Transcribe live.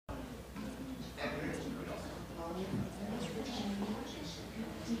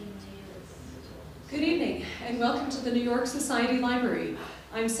welcome to the New York Society Library.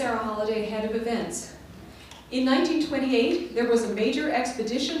 I'm Sarah Holliday, head of events. In 1928, there was a major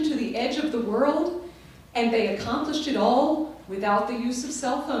expedition to the edge of the world, and they accomplished it all without the use of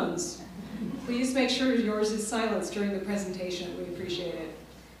cell phones. Please make sure yours is silenced during the presentation. We appreciate it.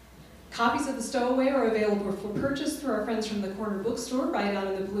 Copies of the Stowaway are available for purchase through our friends from the Corner Bookstore right out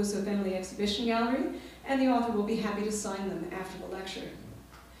in the Peluso Family Exhibition Gallery, and the author will be happy to sign them after the lecture.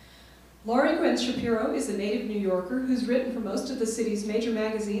 Laurie Gwen Shapiro is a native New Yorker who's written for most of the city's major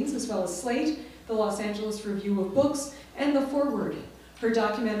magazines, as well as Slate, the Los Angeles Review of Books, and The Forward. Her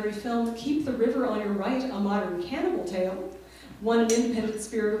documentary film, Keep the River on Your Right, A Modern Cannibal Tale, won an Independent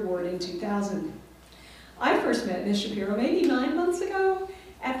Spirit Award in 2000. I first met Ms. Shapiro maybe 9 months ago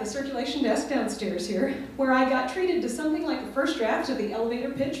at the circulation desk downstairs here, where I got treated to something like a first draft of the elevator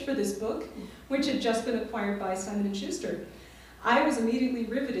pitch for this book, which had just been acquired by Simon & Schuster. I was immediately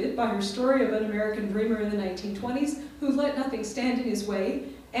riveted by her story of an American dreamer in the 1920s who let nothing stand in his way,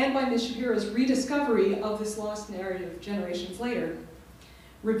 and by Ms. Shapiro's rediscovery of this lost narrative generations later.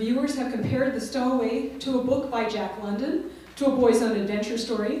 Reviewers have compared The Stowaway to a book by Jack London, to a boy's own adventure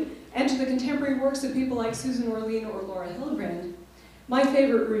story, and to the contemporary works of people like Susan Orlean or Laura Hillenbrand. My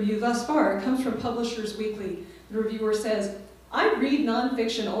favorite review thus far comes from Publishers Weekly. The reviewer says, "I read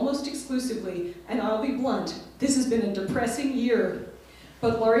nonfiction almost exclusively, and I'll be blunt, this has been a depressing year.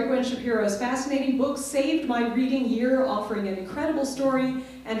 But Laurie Gwen Shapiro's fascinating book saved my reading year, offering an incredible story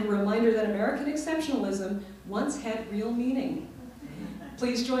and a reminder that American exceptionalism once had real meaning."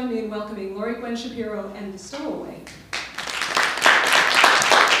 Please join me in welcoming Laurie Gwen Shapiro and The Stowaway.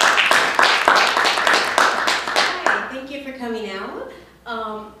 Hi, thank you for coming out.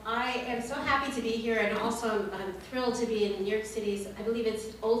 I am so happy to be here, and also I'm thrilled to be in New York City's, I believe it's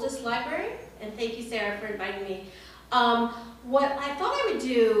oldest library, and thank you, Sarah, for inviting me. What I thought I would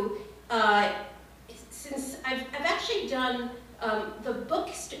do, since I've actually done, the book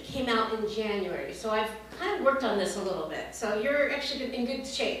came out in January, so I've kind of worked on this a little bit, so you're actually in good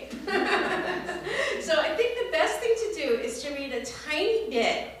shape. So I think the best thing to do is to read a tiny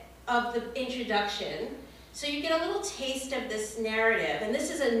bit of the introduction, so you get a little taste of this narrative. And this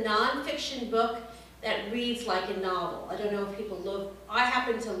is a nonfiction book that reads like a novel. I don't know if people love, I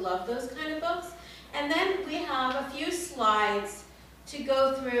happen to love those kind of books. And then we have a few slides to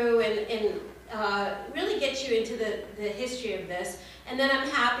go through and really get you into the history of this. And then I'm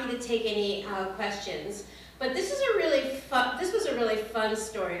happy to take any questions. But this is a really fun, this was a really fun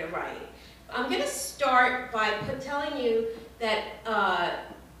story to write. I'm going to start by telling you that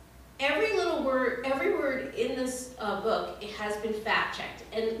every word in this book, it has been fact-checked.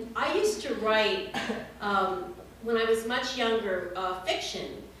 And I used to write, when I was much younger,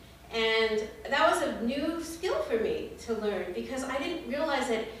 fiction. And that was a new skill for me to learn, because I didn't realize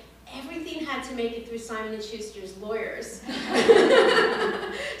that everything had to make it through Simon & Schuster's lawyers.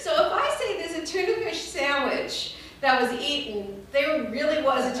 So if I say there's a tuna fish sandwich that was eaten, there really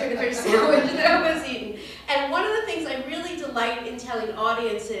was a tuna fish sandwich that was eaten. And one of the things I really delight in telling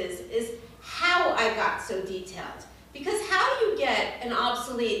audiences is how I got so detailed. Because how do you get an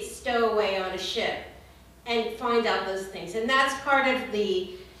obsolete stowaway on a ship and find out those things? And that's part of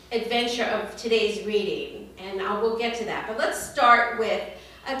the adventure of today's reading, and I will get to that. But let's start with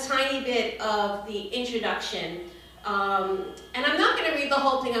a tiny bit of the introduction. And I'm not going to read the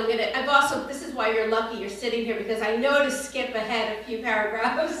whole thing. I've also, this is why you're lucky you're sitting here, because I know to skip ahead a few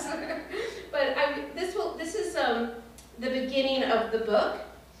paragraphs. But this is the beginning of the book.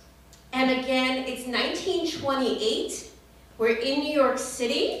 And again, it's 1928. We're in New York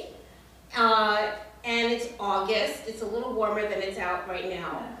City, and it's August. It's a little warmer than it's out right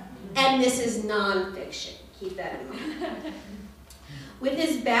now. And this is nonfiction. Keep that in mind. With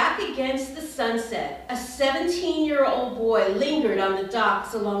his back against the sunset, a 17-year-old boy lingered on the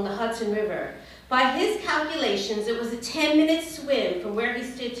docks along the Hudson River. By his calculations, it was a 10-minute swim from where he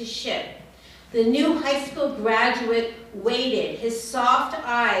stood to ship. The new high school graduate waited, his soft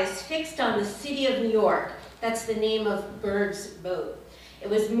eyes fixed on the city of New York. That's the name of Berg's boat. It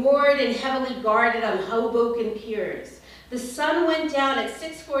was moored and heavily guarded on Hoboken piers. The sun went down at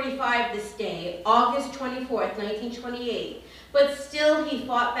 6:45 this day, August 24th, 1928. But still he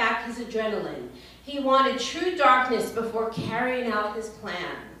fought back his adrenaline. He wanted true darkness before carrying out his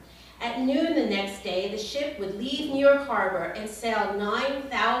plan. At noon the next day, the ship would leave New York Harbor and sail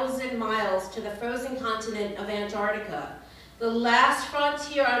 9,000 miles to the frozen continent of Antarctica, the last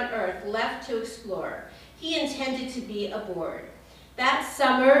frontier on Earth left to explore. He intended to be aboard. That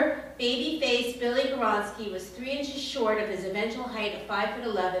summer, baby-faced Billy Goronsky was 3 inches short of his eventual height of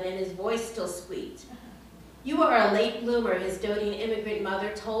 5'11", and his voice still squeaked. "You are a late bloomer," his doting immigrant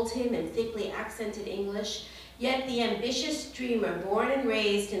mother told him in thickly accented English. Yet the ambitious dreamer, born and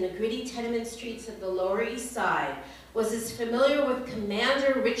raised in the gritty tenement streets of the Lower East Side, was as familiar with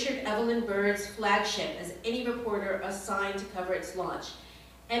Commander Richard Evelyn Byrd's flagship as any reporter assigned to cover its launch.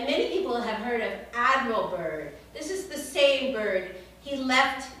 And many people have heard of Admiral Byrd. This is the same Byrd. He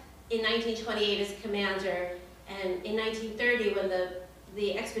left in 1928 as commander, and in 1930, when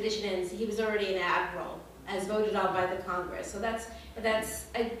the expedition ends, he was already an admiral, as voted on by the Congress. So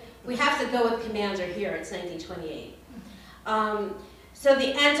we have to go with commander here. It's 1928. So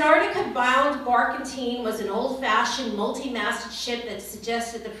the Antarctica-bound barkentine was an old-fashioned, multi-masted ship that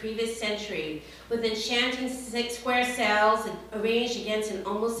suggested the previous century, with enchanting square sails arranged against an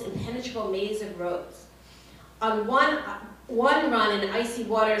almost impenetrable maze of ropes. On one run in icy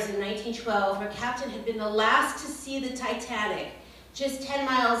waters in 1912, her captain had been the last to see the Titanic, just 10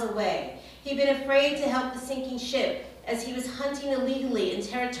 miles away. He'd been afraid to help the sinking ship as he was hunting illegally in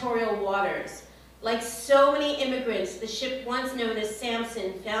territorial waters. Like so many immigrants, the ship once known as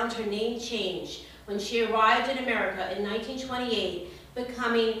Samson found her name changed when she arrived in America in 1928,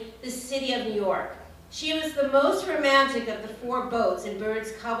 becoming the City of New York. She was the most romantic of the 4 boats in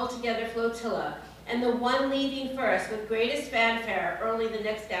Byrd's cobbled-together flotilla, and the one leaving first with greatest fanfare early the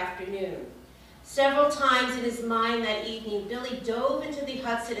next afternoon. Several times in his mind that evening, Billy dove into the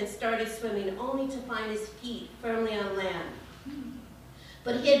Hudson and started swimming, only to find his feet firmly on land.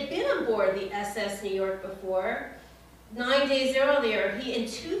 But he had been on board the SS New York before. 9 days earlier, he and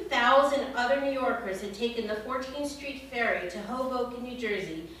 2,000 other New Yorkers had taken the 14th Street Ferry to Hoboken, New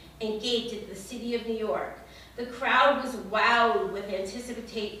Jersey, and gaped at the City of New York. The crowd was wowed with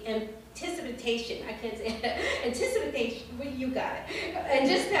anticipation, I can't say it, anticipation, well, you got it. And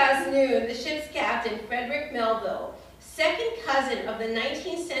just past noon, the ship's captain, Frederick Melville, second cousin of the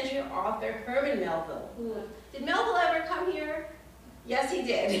 19th century author Herman Melville, did Melville ever come here? Yes, he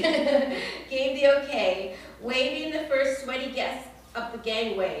did. Gave the okay, waving the first sweaty guests up the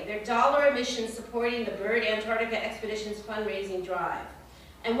gangway, their dollar emissions supporting the Byrd Antarctica Expedition's fundraising drive.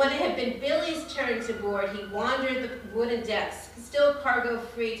 And when it had been Billy's turn to board, he wandered the wooden decks, still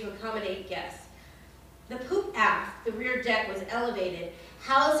cargo-free to accommodate guests. The poop aft, the rear deck, was elevated,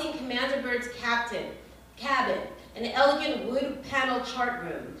 housing Commander Byrd's cabin, an elegant wood-paneled chart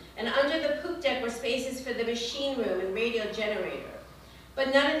room, and under the poop deck were spaces for the machine room and radio generator.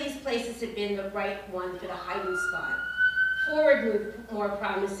 But none of these places had been the right one for the hiding spot. Forward moved more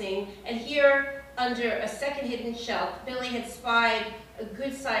promising, and here, under a second hidden shelf, Billy had spied a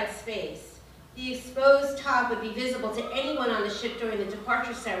good-sized space. The exposed top would be visible to anyone on the ship during the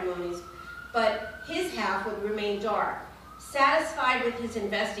departure ceremonies, but his half would remain dark. Satisfied with his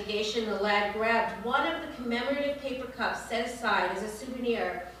investigation, the lad grabbed one of the commemorative paper cups set aside as a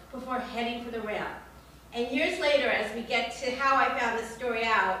souvenir before heading for the ramp. And years later, as we get to how I found this story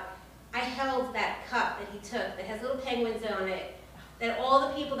out, I held that cup that he took that has little penguins on it, that all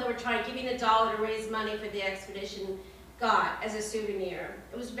the people that were giving $1 to raise money for the expedition got as a souvenir.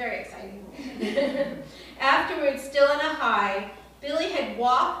 It was very exciting. Afterwards, still on a high, Billy had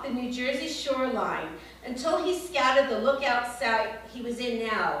walked the New Jersey shoreline until he scouted the lookout site he was in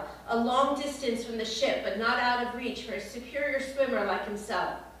now, a long distance from the ship, but not out of reach for a superior swimmer like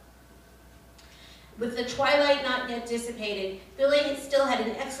himself. With the twilight not yet dissipated, Billy still had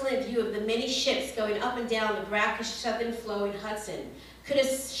an excellent view of the many ships going up and down the brackish southern flowing Hudson. Could a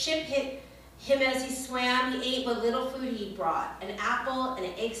ship hit him as he swam? He ate what little food he brought, an apple and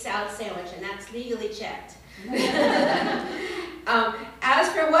an egg salad sandwich, and that's legally checked. As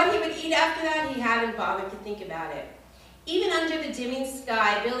for what he would eat after that, he hadn't bothered to think about it. Even under the dimming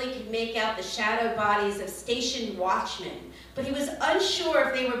sky, Billy could make out the shadow bodies of stationed watchmen, but he was unsure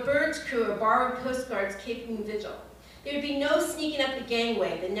if they were Byrd's crew or borrowed postcards keeping vigil. There would be no sneaking up the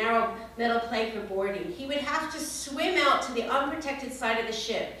gangway, the narrow metal plank for boarding. He would have to swim out to the unprotected side of the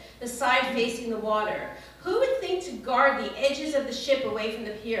ship, the side facing the water. Who would think to guard the edges of the ship away from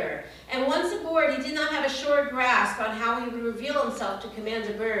the pier? And once aboard, he did not have a sure grasp on how he would reveal himself to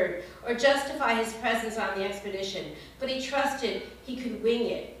Commander Byrd or justify his presence on the expedition, but he trusted he could wing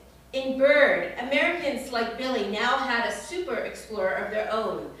it. In Byrd, Americans like Billy now had a super explorer of their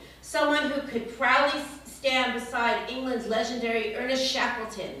own, someone who could proudly stand beside England's legendary Ernest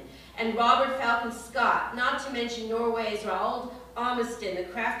Shackleton and Robert Falcon Scott, not to mention Norway's Roald Amundsen, the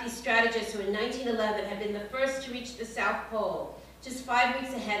crafty strategist who in 1911 had been the first to reach the South Pole, just 5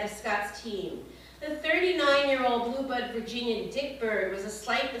 weeks ahead of Scott's team. The 39-year-old blue-blood Virginian Dick Byrd was a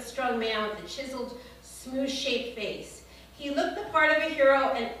slight but strong man with a chiseled, smooth-shaped face. He looked the part of a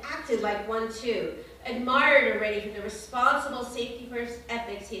hero and acted like one too, admired already for the responsible safety-first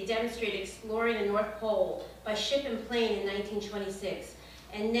ethics he had demonstrated exploring the North Pole by ship and plane in 1926.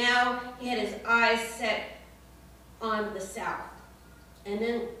 And now he had his eyes set on the South. And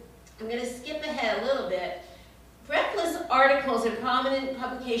then I'm going to skip ahead a little bit. Breathless articles in prominent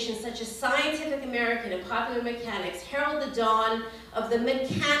publications such as Scientific American and Popular Mechanics herald the dawn of the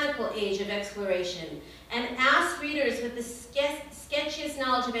mechanical age of exploration and ask readers with the sketchiest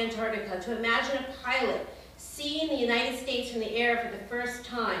knowledge of Antarctica to imagine a pilot seeing the United States from the air for the first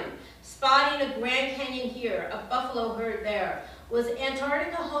time, spotting a Grand Canyon here, a buffalo herd there. Was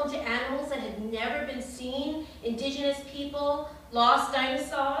Antarctica home to animals that had never been seen, indigenous people, lost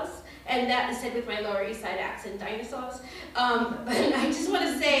dinosaurs? And that is said with my Lower East Side accent, dinosaurs. But I just want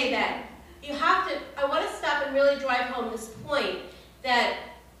to say that you have to, I want to stop and really drive home this point that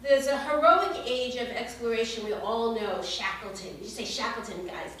there's a heroic age of exploration we all know, Shackleton. You say Shackleton,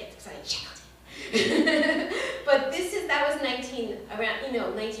 guys get excited, Shackleton. But that was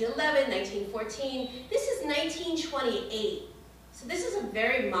 1911, 1914. This is 1928. So this is a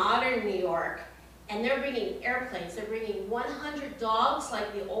very modern New York. And they're bringing airplanes. They're bringing 100 dogs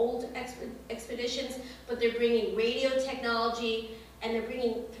like the old expeditions, but they're bringing radio technology, and they're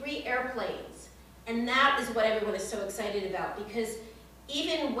bringing 3 airplanes. And that is what everyone is so excited about, because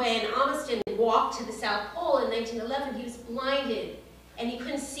even when Amundsen walked to the South Pole in 1911, he was blinded, and he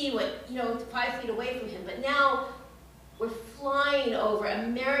couldn't see 5 feet away from him. But now we're flying over,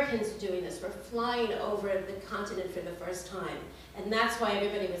 Americans are doing this, we're flying over the continent for the first time. And that's why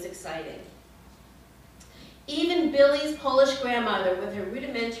everybody was excited. Even Billy's Polish grandmother, with her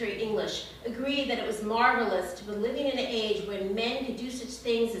rudimentary English, agreed that it was marvelous to be living in an age when men could do such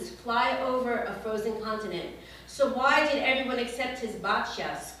things as fly over a frozen continent. So why did everyone except his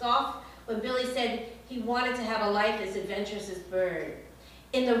Batya scoff when Billy said he wanted to have a life as adventurous as Bird?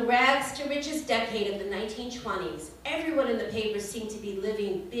 In the rags to riches decade of the 1920s, everyone in the papers seemed to be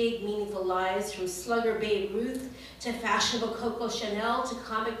living big, meaningful lives, from slugger Babe Ruth to fashionable Coco Chanel to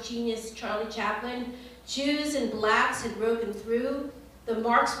comic genius Charlie Chaplin. Jews and blacks had broken through. The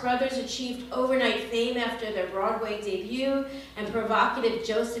Marx Brothers achieved overnight fame after their Broadway debut, and provocative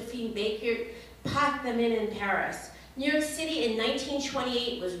Josephine Baker packed them in Paris. New York City in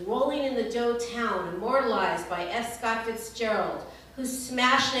 1928 was rolling in the dough town, immortalized by F. Scott Fitzgerald, whose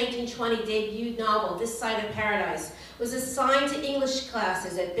smash 1920 debut novel, This Side of Paradise, was assigned to English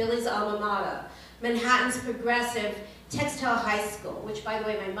classes at Billy's alma mater, Manhattan's progressive Textile High School, which, by the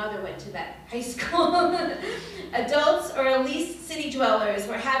way, my mother went to that high school. Adults, or at least city dwellers,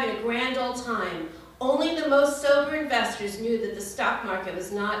 were having a grand old time. Only the most sober investors knew that the stock market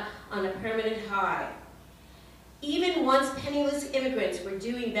was not on a permanent high. Even once penniless immigrants were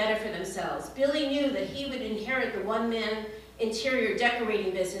doing better for themselves, Billy knew that he would inherit the one-man interior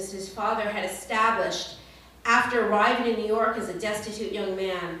decorating business his father had established after arriving in New York as a destitute young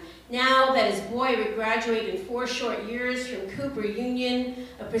man. Now that his boy would graduate in 4 short years from Cooper Union,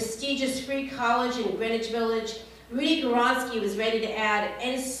 a prestigious free college in Greenwich Village, Rudy Goronsky was ready to add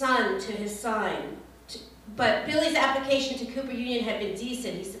his son to his sign. But Billy's application to Cooper Union had been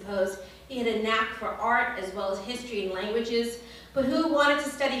decent, he supposed. He had a knack for art as well as history and languages. But who wanted to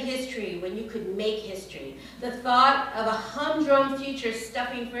study history when you could make history? The thought of a humdrum future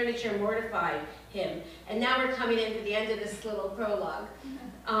stuffing furniture mortified him. And now we're coming into the end of this little prologue.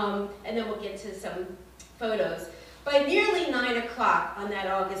 And then we'll get to some photos. By nearly 9 o'clock on that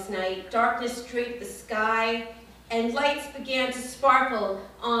August night, darkness draped the sky, and lights began to sparkle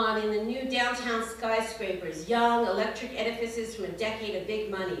on in the new downtown skyscrapers, young electric edifices from a decade of big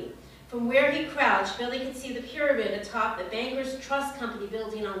money. From where he crouched, Billy could see the pyramid atop the Bankers Trust Company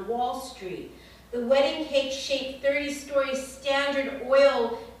building on Wall Street, the wedding cake-shaped 30-story Standard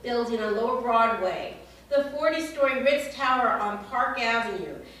Oil building on Lower Broadway, the 40-story Ritz Tower on Park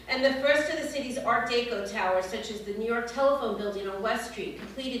Avenue, and the first of the city's Art Deco towers, such as the New York Telephone Building on West Street,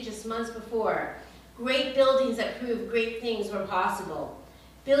 completed just months before. Great buildings that proved great things were possible.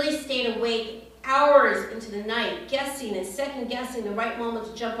 Billy stayed awake hours into the night, guessing and second-guessing the right moment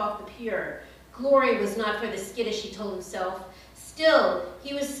to jump off the pier. Glory was not for the skittish, he told himself. Still,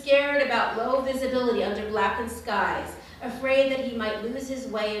 he was scared about low visibility under blackened skies, afraid that he might lose his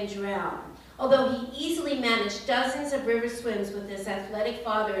way and drown. Although he easily managed dozens of river swims with his athletic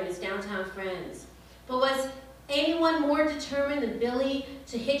father and his downtown friends. But was anyone more determined than Billy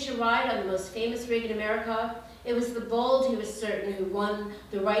to hitch a ride on the most famous rig in America? It was the bold, he was certain, who won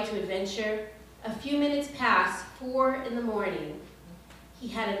the right to adventure. A few minutes past 4 in the morning, he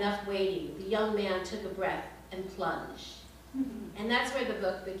had enough waiting. The young man took a breath and plunged. And that's where the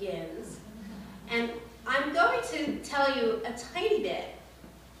book begins. And I'm going to tell you a tiny bit.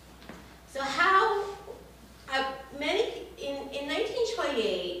 So how, in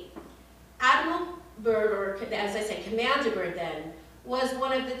 1928, Admiral Byrd, or as I said, Commander Byrd then, was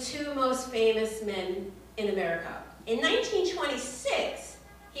one of the 2 most famous men in America. In 1926,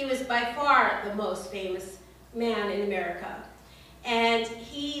 he was by far the most famous man in America. And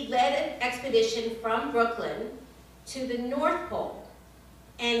he led an expedition from Brooklyn to the North Pole.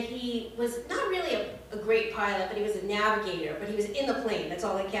 And he was not really a great pilot, but he was a navigator, but he was in the plane, that's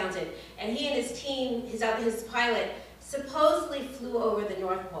all that counted. And he and his team, his pilot, supposedly flew over the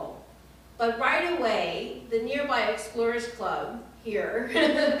North Pole. But right away, the nearby Explorers Club here,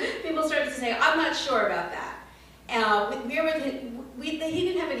 people started to say, I'm not sure about that. He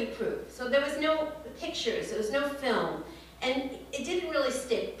didn't have any proof. So there was no pictures, there was no film. And it didn't really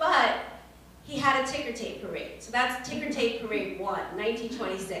stick, but he had a ticker tape parade. So that's ticker tape parade 1,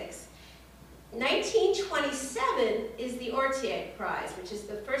 1926. 1927 is the Orteig Prize, which is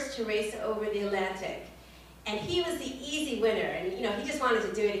the first to race over the Atlantic. And he was the easy winner, and you know, he just wanted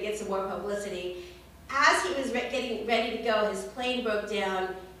to do it to get some more publicity. As he was getting ready to go, his plane broke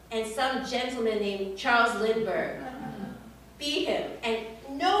down, and some gentleman named Charles Lindbergh beat him. And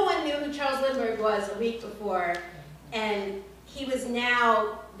no one knew who Charles Lindbergh was a week before, and he was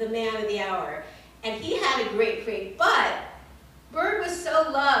now the man of the hour. And he had a great parade, but Byrd was so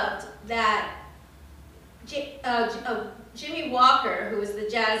loved that Jimmy Walker, who was the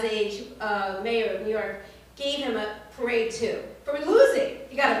Jazz Age mayor of New York, gave him a parade too. For losing,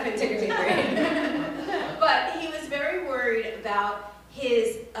 you got to put ticker tape parade. But he was very worried about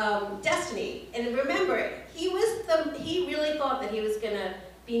his destiny. And remember, he really thought that he was going to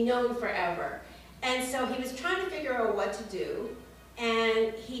be known forever. And so he was trying to figure out what to do.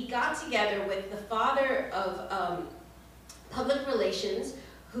 And he got together with the father of public relations,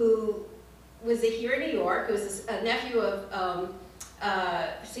 who was here in New York, who was a nephew of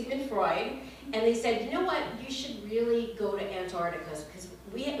Sigmund Freud. And they said, you know what, you should really go to Antarctica, because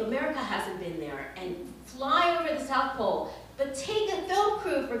America hasn't been there, and fly over the South Pole, but take a film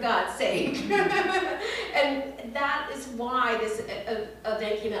crew, for God's sake. And that is why this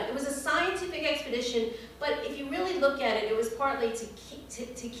event came out. It was a scientific expedition, but if you really look at it, it was partly to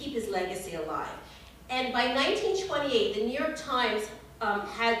keep his legacy alive. And by 1928, the New York Times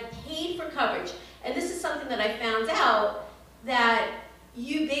had paid for coverage. And this is something that I found out, that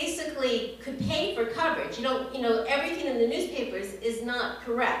you basically could pay for coverage. You know, everything in the newspapers is not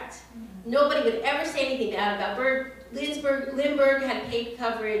correct. Nobody would ever say anything bad about Byrd. Lindbergh had paid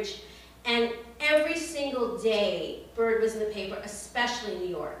coverage, and every single day Byrd was in the paper, especially in New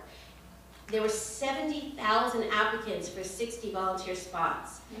York. There were 70,000 applicants for 60 volunteer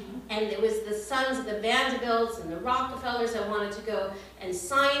spots. And there was the sons of the Vanderbilts and the Rockefellers that wanted to go, and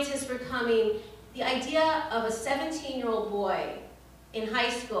scientists were coming. The idea of a 17-year-old boy in high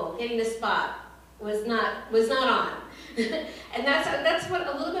school getting a spot was not on. And that's what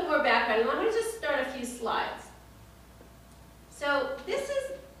a little bit more background. I'm going to just start a few slides. So this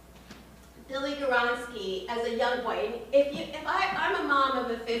is Billy Goronsky as a young boy. I'm a mom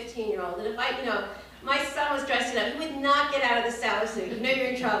of a 15-year-old, and if my son was dressed up, he would not get out of the sailor suit. You know you're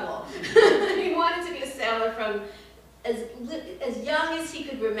in trouble. He wanted to be a sailor from as young as he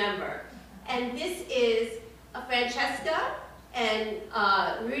could remember. And this is Francesca and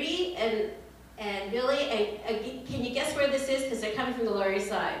Rudy and Billy. And can you guess where this is? Because they're coming from the Lower East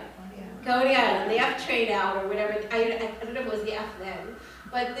Side. Coney Island, the F train out or whatever. I don't know if it was the F then,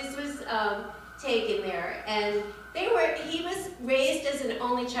 but this was taken there. And he was raised as an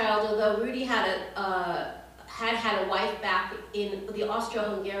only child, although Rudy had a wife back in the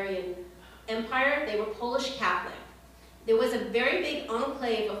Austro-Hungarian Empire. They were Polish Catholic. There was a very big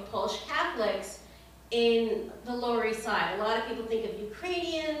enclave of Polish Catholics in the Lower East Side. A lot of people think of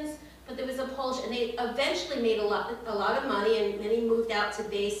Ukrainians, but there was a Polish, and they eventually made a lot of money, and many moved out to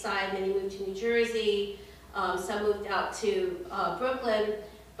Bayside, many moved to New Jersey, some moved out to Brooklyn,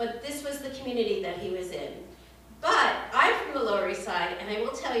 but this was the community that he was in. But I'm from the Lower East Side, and I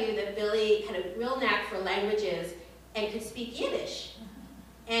will tell you that Billy had a real knack for languages and could speak Yiddish.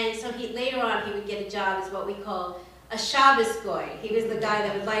 And so later on he would get a job as what we call a Shabbos goy. He was the guy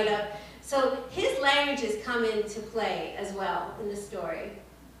that would light up. So his languages come into play as well in the story.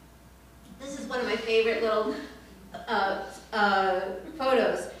 This is one of my favorite little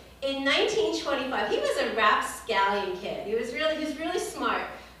photos. In 1925, he was a rapscallion kid. He was really smart,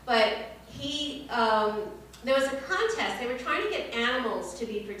 but there was a contest. They were trying to get animals to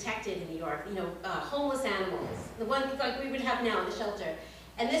be protected in New York, homeless animals, the ones like we would have now in the shelter.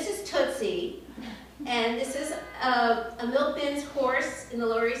 And this is Tootsie, and this is a Milkman's horse in the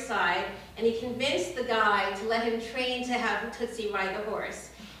Lower East Side, and he convinced the guy to let him train to have Tootsie ride the horse.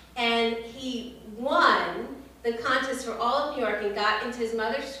 And he won the contest for all of New York and got into his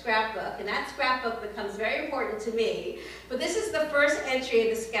mother's scrapbook, and that scrapbook becomes very important to me. But this is the first entry in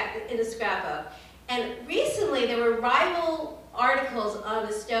the scrapbook. And recently there were rival articles on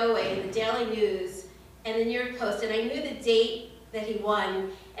the Stowaway in the Daily News and the New York Post, and I knew the date that he won,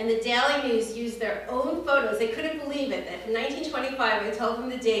 and the Daily News used their own photos. They couldn't believe it, that from 1925, I told them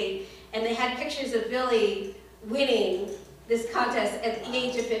the date, and they had pictures of Billy winning this contest at the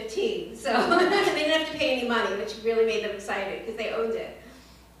age of 15. So they didn't have to pay any money, which really made them excited because they owned it.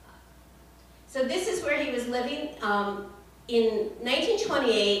 So this is where he was living. In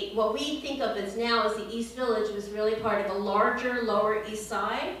 1928, what we think of as now as the East Village was really part of a larger Lower East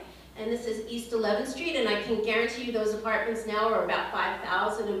Side. And this is East 11th Street, and I can guarantee you those apartments now are about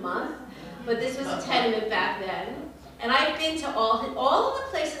 $5,000 a month. But this was a tenement back then. And I've been to all of the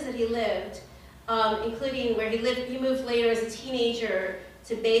places that he lived, including where he lived. He moved later as a teenager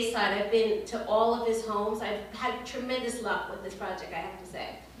to Bayside. I've been to all of his homes. I've had tremendous luck with this project, I have to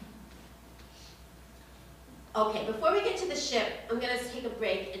say. Okay, before we get to the ship, I'm going to take a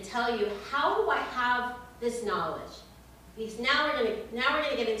break and tell you how do I have this knowledge. Because now we're going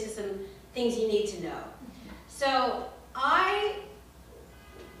to get into some things you need to know. So I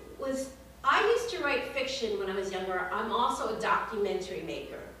used to write fiction when I was younger. I'm also a documentary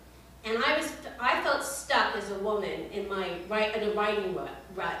maker, and I felt stuck as a woman in a writing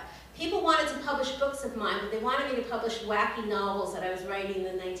rut. People wanted to publish books of mine, but they wanted me to publish wacky novels that I was writing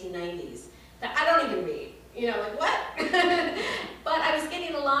in the 1990s that I don't even read. You know, like what? But I was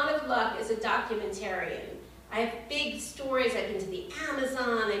getting a lot of luck as a documentarian. I have big stories. I've been to the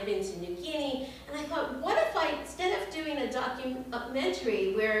Amazon, I've been to New Guinea, and I thought, what if instead of doing a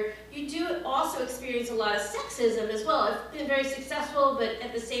documentary where you do also experience a lot of sexism as well, I've been very successful, but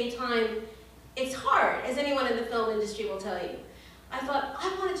at the same time, it's hard, as anyone in the film industry will tell you. I thought, I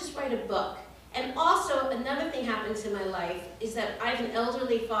want to just write a book. And also, another thing happened to my life is that I have an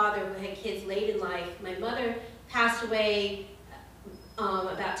elderly father who had kids late in life. My mother passed away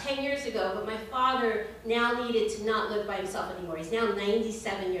about 10 years ago, but my father now needed to not live by himself anymore. He's now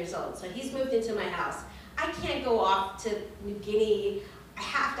 97 years old, so he's moved into my house. I can't go off to New Guinea. I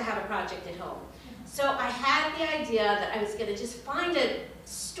have to have a project at home. So I had the idea that I was going to just find a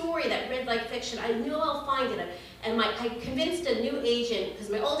story that read like fiction. I knew I'll find it. And I convinced a new agent, because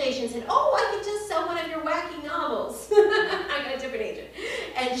my old agent said, oh, I could just sell one of your wacky novels. I got a different agent.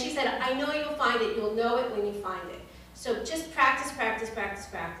 And she said, I know you'll find it. You'll know it when you find it. So just practice, practice, practice,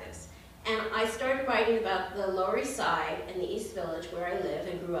 practice. And I started writing about the Lower East Side and the East Village where I live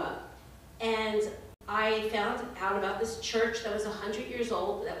and grew up. And I found out about this church that was 100 years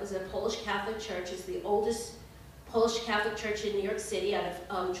old. That was a Polish Catholic church. It's the oldest Polish Catholic church in New York City out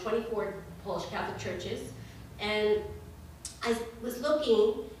of 24 Polish Catholic churches. And I was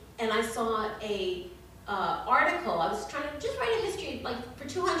looking, and I saw a article. I was trying to just write a history, like for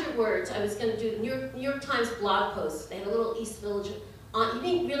 200 words. I was going to do New York Times blog posts. They had a little East Village on. You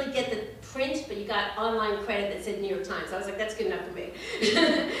didn't really get the print, but you got online credit that said New York Times. I was like, that's good enough for me.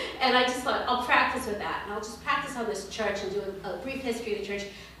 And I just thought, I'll practice with that. And I'll just practice on this church and do a brief history of the church.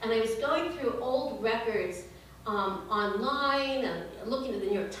 And I was going through old records online, and looking at the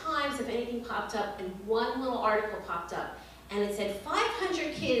New York Times if anything popped up, and one little article popped up, and it said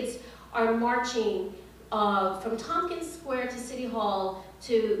 500 kids are marching from Tompkins Square to City Hall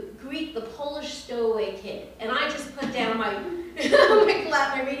to greet the Polish Stowaway kid. And I just put down my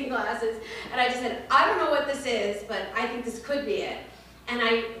my reading glasses, and I just said, I don't know what this is, but I think this could be it. And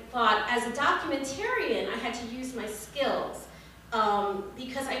I thought, as a documentarian, I had to use my skills.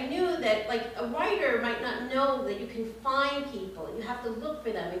 Because I knew that, like, a writer might not know that you can find people. You have to look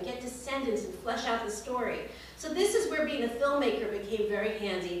for them and get descendants and flesh out the story. So this is where being a filmmaker became very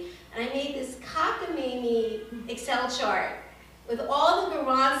handy. And I made this cockamamie Excel chart with all the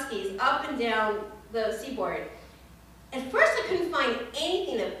Goronskys up and down the seaboard. At first I couldn't find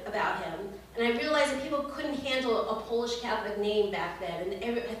anything about him, and I realized that people couldn't handle a Polish Catholic name back then.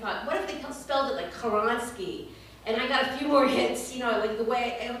 And I thought, what if they spelled it like Koronsky? And I got a few more hits, you know, like the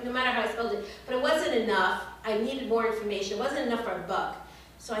way, no matter how I spelled it. But it wasn't enough. I needed more information. It wasn't enough for a book.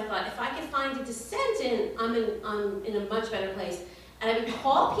 So I thought, if I could find a descendant, I'm in a much better place. And I would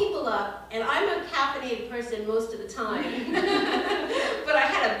call people up, and I'm a caffeinated person most of the time. But I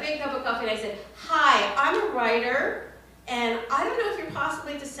had a big cup of coffee, and I said, hi, I'm a writer, and I don't know if you're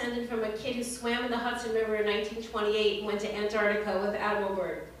possibly descended from a kid who swam in the Hudson River in 1928 and went to Antarctica with Admiral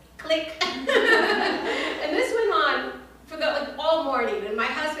Byrd. Click. And this went on for all morning. And my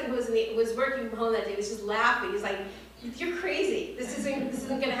husband, who was working from home that day, was just laughing. He's like, "You're crazy. This isn't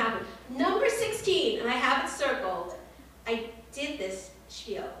going to happen." Number 16, and I have it circled. I did this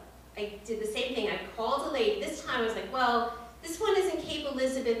spiel. I did the same thing. I called a lady. This time I was like, "Well, this one is in Cape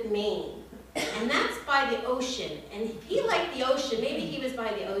Elizabeth, Maine." And that's by the ocean. And if he liked the ocean, maybe he was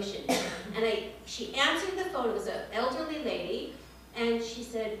by the ocean. And she answered the phone. It was an elderly lady. And she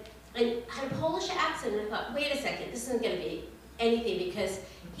said, and had a Polish accent. And I thought, wait a second, this isn't going to be anything because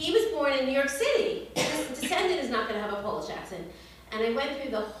he was born in New York City. His descendant is not going to have a Polish accent. And I went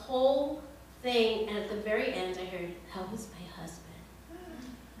through the whole thing. And at the very end, I heard, that was my husband.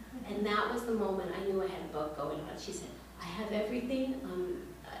 And that was the moment I knew I had a book going on. She said, I have everything.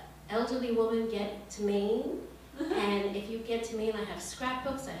 Elderly woman, get to Maine. And if you get to Maine, I have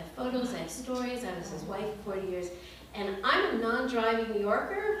scrapbooks, I have photos, I have stories. I was his wife for 40 years. And I'm a non-driving New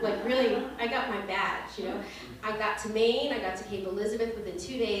Yorker. Like really, I got my badge, you know. I got to Maine, I got to Cape Elizabeth within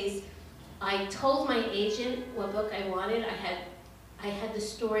 2 days. I told my agent what book I wanted. I had the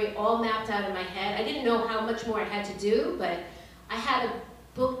story all mapped out in my head. I didn't know how much more I had to do, but I had a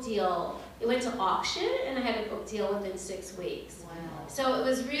book deal. It went to auction, and I had a book deal within 6 weeks. Wow. So it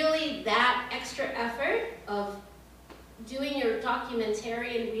was really that extra effort of doing your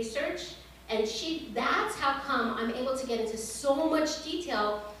documentarian research, and that's how come I'm able to get into so much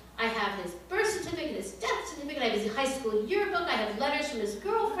detail. I have his birth certificate, his death certificate, I have his high school yearbook, I have letters from his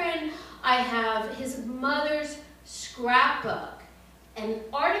girlfriend, I have his mother's scrapbook, and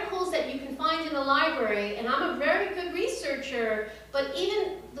articles that you can find in the library, and I'm a very good researcher, but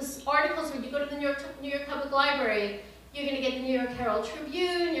even the articles when you go to the New York Public Library, you're going to get the New York Herald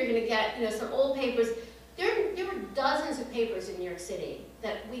Tribune, you're going to get some old papers. There were dozens of papers in New York City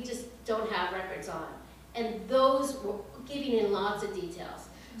that we just don't have records on, and those were giving in lots of details.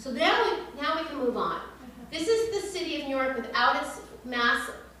 So now we can move on. This is the city of New York without its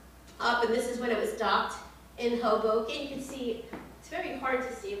mast up, and this is when it was docked in Hoboken. You can see, it's very hard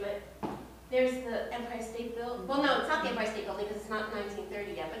to see, but there's the Empire State Building. Well, no, it's not the Empire State Building because it's not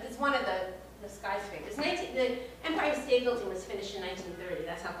 1930 yet, but it's one of the skyscrapers. The Empire State Building was finished in 1930.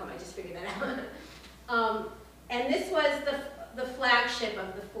 That's how come I just figured that out. And this was the flagship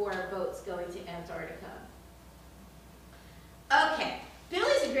of the 4 boats going to Antarctica. Okay,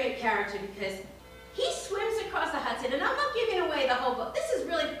 Billy's a great character because he swims across the Hudson, and I'm not giving away the whole book. This is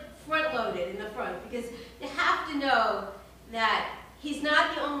really front-loaded in the front because you have to know that he's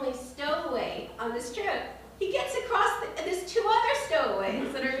not the only stowaway on this trip. He gets across, there's 2 other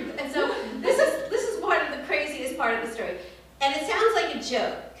stowaways that are, and so this is one of the craziest part of the story. And it sounds like a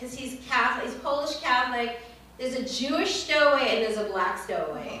joke, because he's Catholic, he's Polish Catholic, there's a Jewish stowaway and there's a black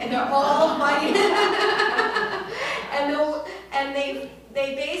stowaway, and they're all fighting. and they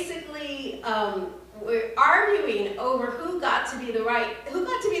basically were arguing over who got to be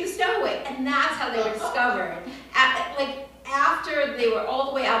the stowaway, and that's how they were discovered. After they were all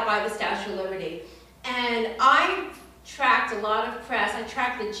the way out by the Statue of Liberty. And I tracked a lot of press. I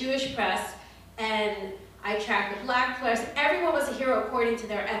tracked the Jewish press, and I tracked the black press. Everyone was a hero according to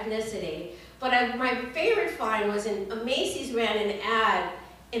their ethnicity. But my favorite find was Macy's ran an ad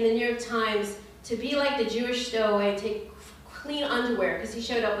in the New York Times to be like the Jewish stowaway, take clean underwear, because he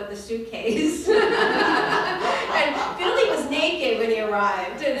showed up with a suitcase. And Billy was naked when he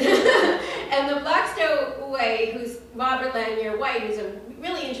arrived. And the black stowaway, who's Robert Lanier White, who's a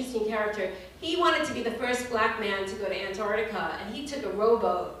really interesting character, he wanted to be the first black man to go to Antarctica, and he took a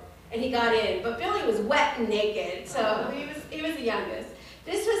rowboat, and he got in. But Billy was wet and naked, so he was the youngest.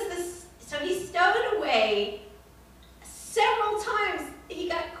 So he stowed away several times. He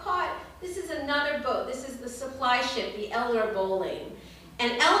got caught. This is another boat. This is the supply ship, the Eleanor Bowling.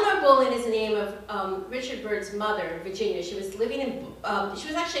 And Eleanor Bowling is the name of Richard Byrd's mother, Virginia. She was living in, she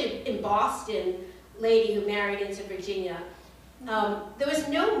was actually in Boston, lady who married into Virginia. There was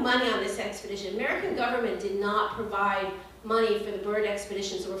no money on this expedition. American government did not provide money for the Byrd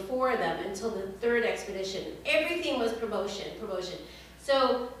expeditions. There were 4 of them until the 3rd expedition. Everything was promotion.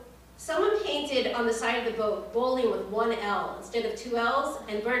 So someone painted on the side of the boat, bowling with 1 L instead of 2 L's,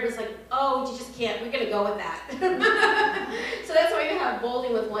 and Byrd was like, oh, you just can't, we're gonna go with that. So that's why you have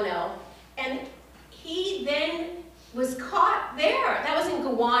bowling with 1 L. And he then was caught there. That was in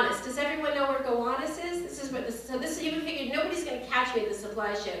Gowanus. Does everyone know where Gowanus is? You figured nobody's gonna catch me at the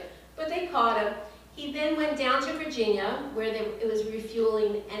supply ship, but they caught him. He then went down to Virginia, where it was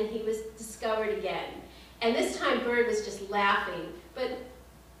refueling, and he was discovered again. And this time Byrd was just laughing, but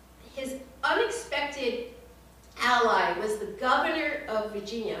his unexpected ally was the governor of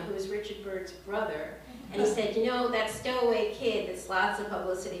Virginia, who was Richard Byrd's brother. And he said, you know, that stowaway kid, there's lots of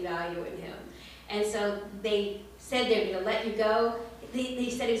publicity value in him. And so they said they're going to let you go. They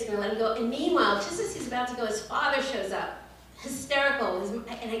said he was going to let him go. And meanwhile, just as he's about to go, his father shows up, hysterical, and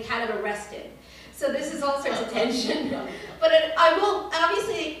I had him arrested. So this is all sorts of tension. But I will,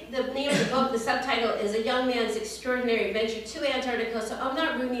 obviously, the name of the book, the subtitle is A Young Man's Extraordinary Adventure to Antarctica, so I'm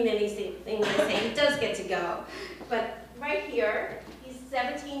not ruining anything when I say he does get to go. But right here, he's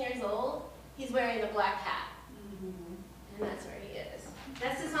 17 years old, he's wearing a black hat. And that's where he is.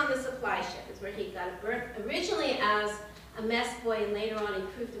 This is on the supply ship, is where he got a birth, originally as a mess boy, and later on he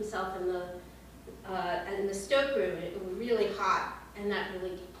proved himself in the stokeroom. It was really hot, and that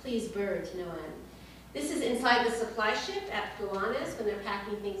really pleased Byrd to no end. This is inside the supply ship at Gowanus when they're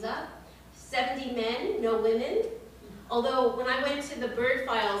packing things up. 70 men, no women. Although when I went to the Byrd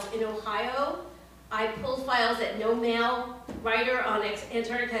files in Ohio, I pulled files that no male writer on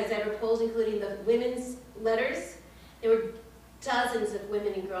Antarctica has ever pulled, including the women's letters. There were dozens of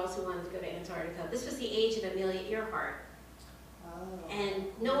women and girls who wanted to go to Antarctica. This was the age of Amelia Earhart. And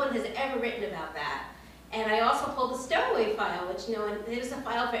no one has ever written about that. And I also pulled the Stowaway file, which there was a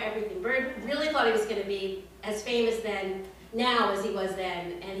file for everything. Byrd really thought he was going to be as famous now as he was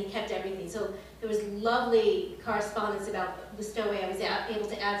then, and he kept everything. So there was lovely correspondence about the Stowaway I was able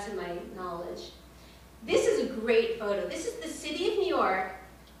to add to my knowledge. This is a great photo. This is the city of New York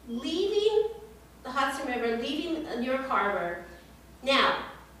leaving the Hudson River, leaving New York Harbor. Now,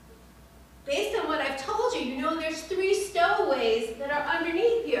 based on what I've told you, you know there's 3 stowaways that are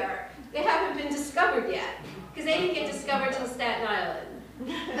underneath here. They haven't been discovered yet, because they didn't get discovered until Staten Island.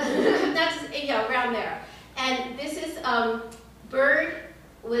 That's, yeah, around there. And this is, Byrd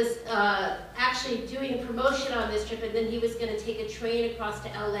was actually doing promotion on this trip, and then he was going to take a train across to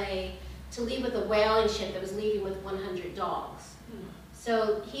LA to leave with a whaling ship that was leaving with 100 dogs.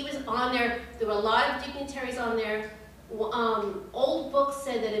 So he was on there. There were a lot of dignitaries on there. Old books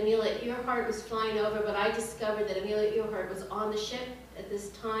said that Amelia Earhart was flying over, but I discovered that Amelia Earhart was on the ship at this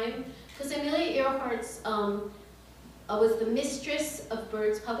time, because Amelia Earhart was the mistress of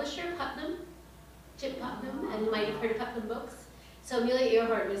Byrd's publisher, Putnam, Chip Putnam, and you might have heard of Putnam Books. So Amelia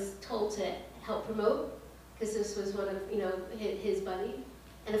Earhart was told to help promote, because this was one of his buddy.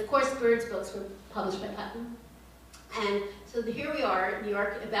 And of course, Byrd's books were published by Putnam. And so here we are, New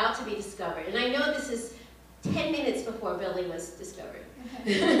York, about to be discovered. And I know this is 10 minutes before Billy was discovered.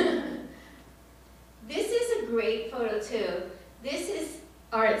 This is a great photo too. This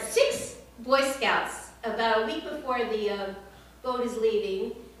are 6 Boy Scouts about a week before the boat is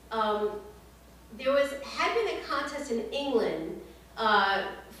leaving. There had been a contest in England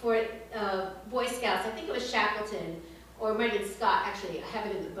for Boy Scouts. I think it was Shackleton, or it might have been Scott. Actually, I have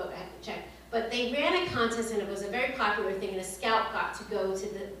it in the book. I have to check. But they ran a contest, and it was a very popular thing. And a scout got to go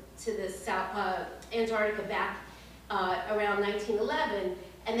to the South Antarctica back around 1911,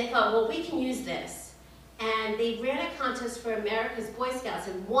 and they thought, well, we can use this. And they ran a contest for America's Boy Scouts,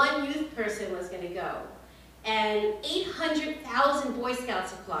 and 1 youth person was going to go. And 800,000 Boy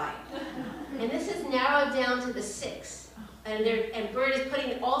Scouts applied. And this is narrowed down to the 6. And Byrd is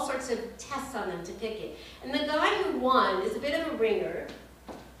putting all sorts of tests on them to pick it. And the guy who won is a bit of a ringer.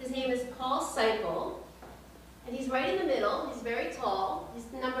 His name is Paul Seipel. And he's right in the middle. He's very tall. He's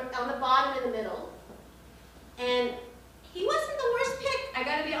on the bottom in the middle. And he wasn't the worst pick, I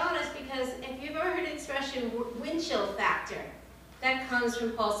gotta be honest, because if you've ever heard the expression wind chill factor, that comes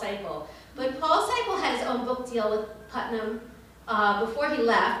from Paul Seipel. But Paul Seipel had his own book deal with Putnam before he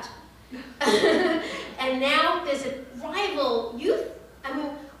left. And now there's a rival youth,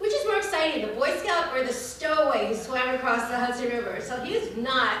 which is more exciting, the Boy Scout or the Stowaway who swam across the Hudson River? So he's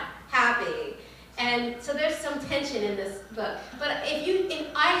not happy. And so there's some tension in this book. But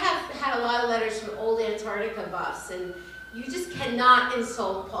I have had a lot of letters from old Antarctica buffs, and you just cannot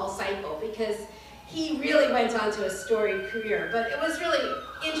insult Paul Seipel, because he really went on to a storied career. But it was really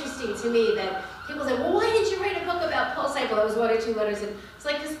interesting to me that people say, well, why did you write a book about Paul Seipel? That was 1 or 2 letters. And it's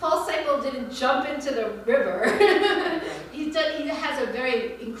like, because Paul Seipel didn't jump into the river. He has a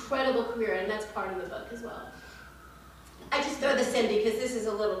very incredible career, and that's part of the book as well. I just throw this in because this is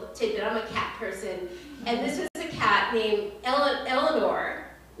a little tidbit. I'm a cat person. And this was a cat named Eleanor.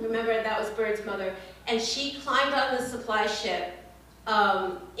 Remember, that was Byrd's mother. And she climbed on the supply ship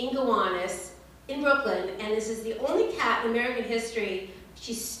in Gowanus in Brooklyn. And this is the only cat in American history.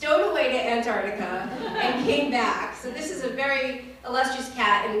 She stowed away to Antarctica and came back. So this is a very illustrious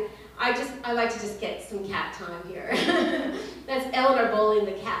cat. And I like to just get some cat time here. That's Eleanor Bowling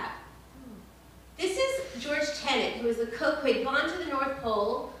the cat. This is George Tennant, who was the cook who had gone to the North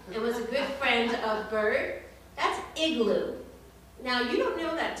Pole and was a good friend of Byrd. That's Igloo. Now, you don't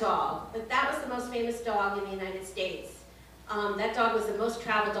know that dog, but that was the most famous dog in the United States. That dog was the most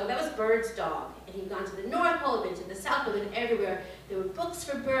traveled dog. That was Byrd's dog. And he'd gone to the North Pole, he'd been to the South Pole, and everywhere. There were books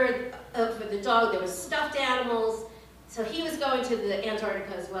for for the dog. There were stuffed animals. So he was going to the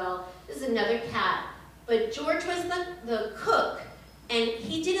Antarctica as well. This is another cat. But George was the cook, and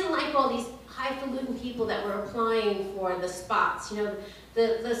he didn't like all these highfalutin people that were applying for the spots. You know,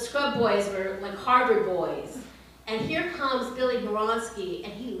 the scrub boys were like Harvard boys. And here comes Billy Goronsky,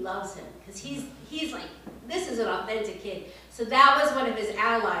 and he loves him, because he's like, this is an authentic kid. So that was one of his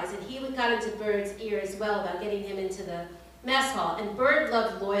allies, and he got into Bird's ear as well about getting him into the mess hall. And Bird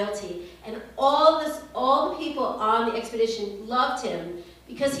loved loyalty, and all the people on the expedition loved him,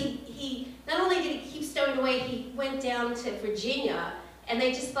 because he not only did he keep stowing away, he went down to Virginia, and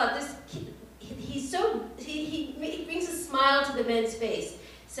they just thought, this kid, he brings a smile to the men's face.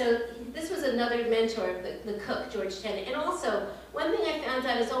 So this was another mentor of the cook, George Tennant. And also, one thing I found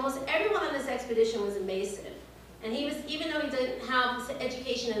out is almost everyone on this expedition was a Mason. And he was, even though he didn't have the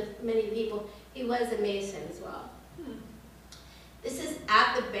education of many people, he was a Mason as well. This is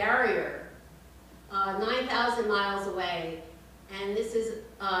at the barrier, 9,000 miles away. And this is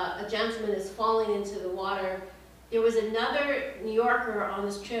a gentleman is falling into the water. There was another New Yorker on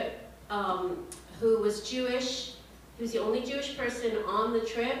this trip who was Jewish. He was the only Jewish person on the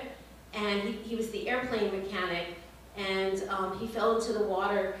trip, and he was the airplane mechanic, and he fell into the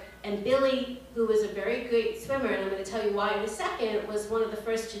water. And Billy, who was a very good swimmer, and I'm going to tell you why in a second, was one of the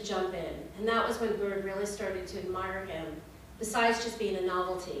first to jump in. And that was when Bird really started to admire him, besides just being a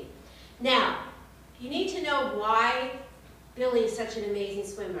novelty. Now, you need to know why Billy is such an amazing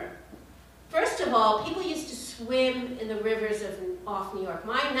swimmer. First of all, people used to swim in the rivers off New York.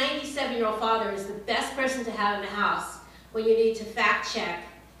 My 97-year-old father is the best person to have in the house when you need to fact check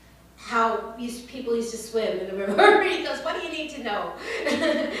how people used to swim in the river. He goes, what do you need to know?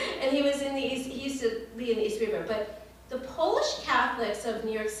 And he was in the East, he used to be in the East River. But the Polish Catholics of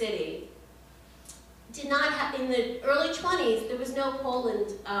New York City did not have, in the early 20s, there was no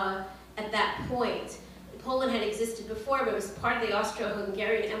Poland at that point. Poland had existed before, but it was part of the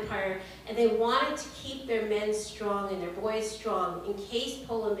Austro-Hungarian Empire, and they wanted to keep their men strong and their boys strong in case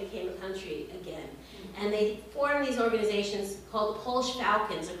Poland became a country again. And they formed these organizations called the Polish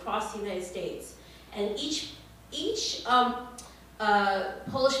Falcons across the United States. And each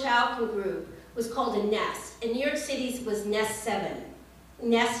Polish Falcon group was called a nest. And New York City's was Nest 7.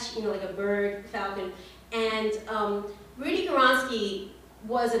 Nest, you know, like a bird, falcon. And Rudy Goronsky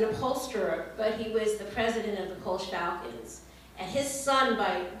was an upholsterer, but he was the president of the Polish Falcons. And his son,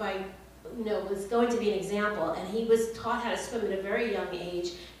 was going to be an example, and he was taught how to swim at a very young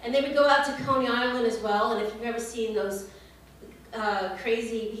age. And they would go out to Coney Island as well, and if you've ever seen those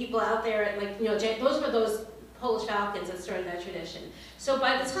crazy people out there, those were those Polish Falcons that started that tradition. So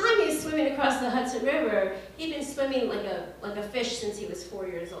by the time he was swimming across the Hudson River, he'd been swimming like a fish since he was 4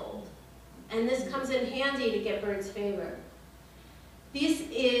 years old. And this comes in handy to get Bird's favor. This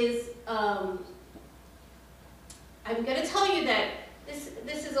is, I'm going to tell you that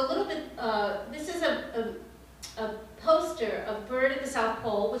this is a little bit, this is a poster of Bird at the South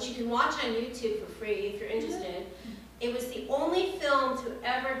Pole, which you can watch on YouTube for free if you're interested. It was the only film to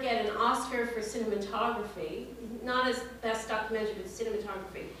ever get an Oscar for cinematography, not as best documentary, but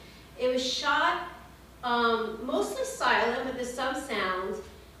cinematography. It was shot mostly silent, but there's some sound.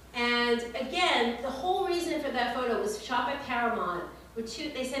 And again, the whole reason for that photo was shot by Paramount.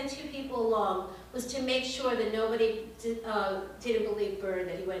 They sent 2 people along, was to make sure that nobody didn't believe Bird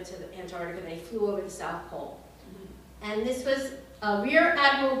that he went to Antarctica and they flew over the South Pole. And this was Rear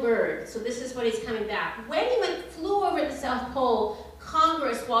Admiral Byrd, so this is when he's coming back. When he flew over the South Pole,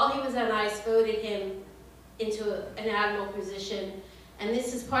 Congress, while he was on ice, voted him into an admiral position. And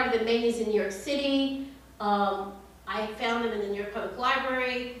this is part of the menus in New York City. I found them in the New York Public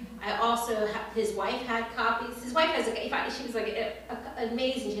Library. I also, his wife had copies. His wife has, she was like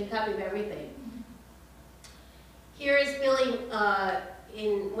amazing, she had a copy of everything. Here is Billy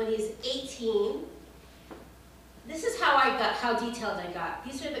when he's 18. This is how detailed I got.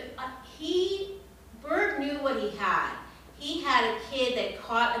 These are Bird knew what he had. He had a kid that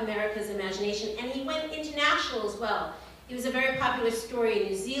caught America's imagination, and he went international as well. He was a very popular story in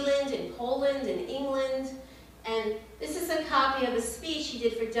New Zealand, in Poland, in England. And this is a copy of a speech he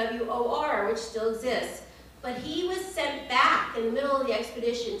did for WOR, which still exists. But he was sent back in the middle of the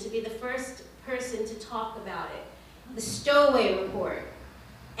expedition to be the first person to talk about it. The Stowaway Report.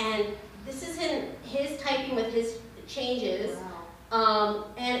 And this is in his typing with his changes. Wow.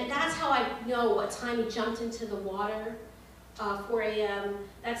 And that's how I know what time he jumped into the water, 4 a.m.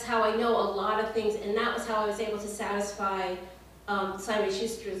 That's how I know a lot of things. And that was how I was able to satisfy Simon &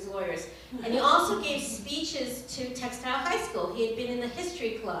 Schuster's lawyers. And he also gave speeches to Textile High School. He had been in the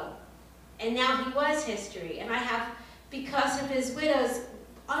history club, and now he was history. And I have, because of his widow's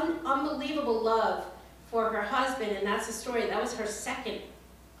unbelievable love for her husband, and that's the story, that was her second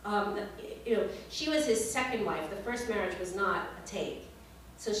you know, she was his second wife. The first marriage was not a take.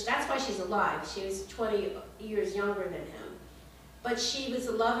 So that's why she's alive. She was 20 years younger than him. But she was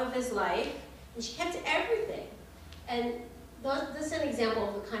the love of his life, and she kept everything. And this is an example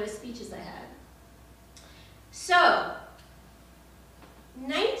of the kind of speeches I had. So,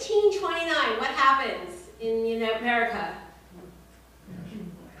 1929, what happens in America?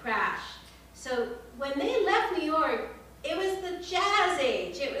 Crash. So when they left New York, it was the jazz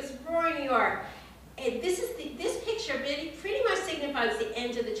age. It was roaring New York. And this picture pretty much signifies the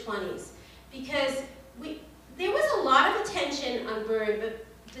end of the 20s, because there was a lot of attention on Bird, but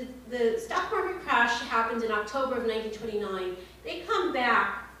the stock market crash happened in October of 1929. They come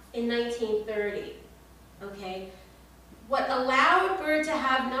back in 1930. Okay. What allowed Bird to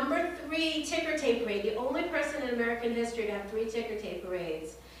have number 3 ticker tape parade, the only person in American history to have 3 ticker tape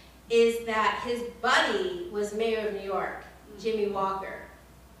parades, is that his buddy was mayor of New York, Jimmy Walker.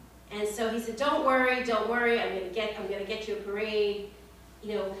 And so he said, don't worry, I'm gonna get you a parade.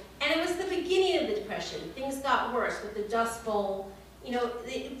 You know, and it was the beginning of the Depression. Things got worse with the Dust Bowl. You know,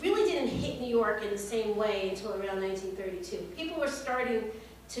 it really didn't hit New York in the same way until around 1932. People were starting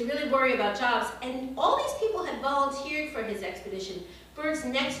to really worry about jobs, and all these people had volunteered for his expedition. Bird's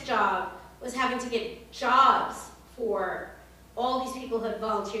next job was having to get jobs for all these people who had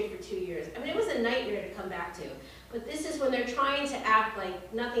volunteered for 2 years. I mean, it was a nightmare to come back to. But this is when they're trying to act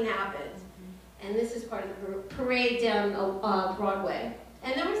like nothing happened. And this is part of the parade down Broadway.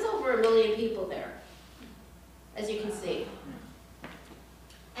 And there was over 1 million people there, as you can see.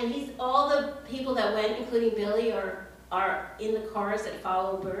 And all the people that went, including Billy, are in the cars that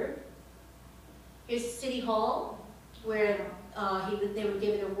follow Bird. Here's City Hall, where they were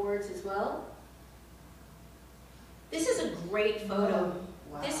given awards as well. This is a great photo.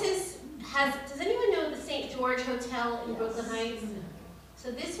 Wow. Does anyone know the St. George Hotel in Brooklyn Heights?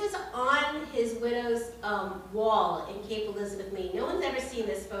 So this was on his widow's wall in Cape Elizabeth, Maine. No one's ever seen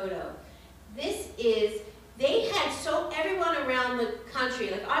this photo. They had everyone around the country,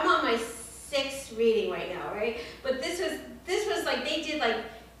 like I'm on my 6th reading right now, right? But this was like, they did like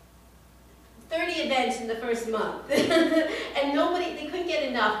 30 events in the first month. And they couldn't get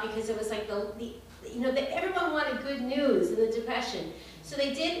enough, because it was like everyone wanted good news in the Depression. So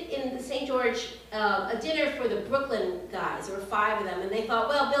they did in the St. George a dinner for the Brooklyn guys. There were 5 of them, and they thought,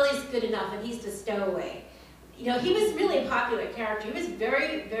 well, Billy's good enough, and he's the Stowaway. You know, he was really a popular character. He was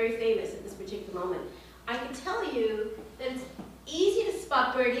very, very famous at this particular moment. I can tell you that it's easy to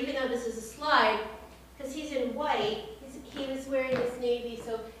spot Bird, even though this is a slide, because he's in white. He was wearing this navy,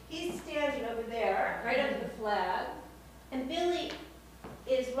 so he's standing over there, right under the flag, and Billy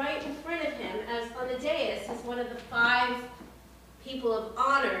is right in front of him, as on the dais, as one of the 5 people of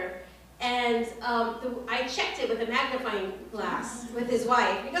honor. And I checked it with a magnifying glass with his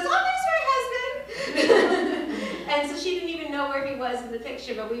wife. He goes, oh, there's my husband! And so she didn't even know where he was in the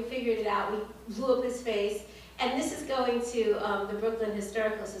picture, but we figured it out. We blew up his face. And this is going to the Brooklyn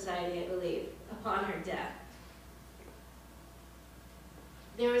Historical Society, I believe, upon her death.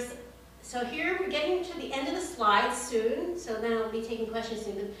 So here we're getting to the end of the slides soon, so then I'll be taking questions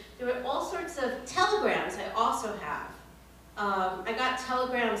soon. But there were all sorts of telegrams I also have. I got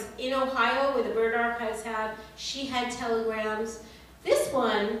telegrams in Ohio, where the Bird Archives have. She had telegrams. This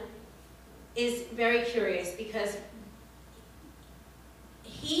one is very curious, because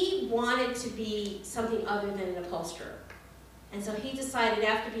he wanted to be something other than an upholsterer. And so he decided,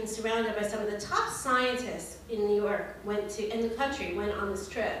 after being surrounded by some of the top scientists in New York, in the country, went on this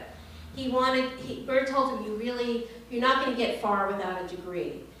trip. Bird told him, you're not going to get far without a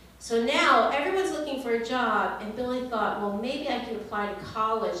degree. So now everyone's looking for a job, and Billy thought, well, maybe I can apply to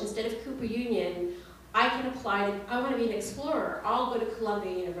college. Instead of Cooper Union, I want to be an explorer. I'll go to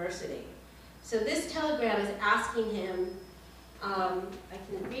Columbia University. So this telegram is asking him, I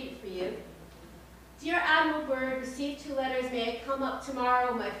can read it for you. Dear Admiral Bird, received 2 letters. May I come up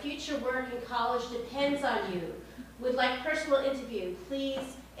tomorrow? My future work in college depends on you. Would like personal interview. Please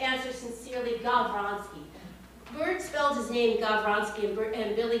answer sincerely, Gavronsky. Bird spelled his name Gavronsky,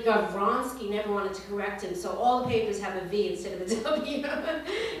 and Billy Gavronsky never wanted to correct him, so all the papers have a V instead of a W.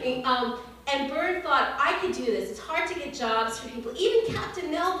 And Bird thought, I could do this. It's hard to get jobs for people. Even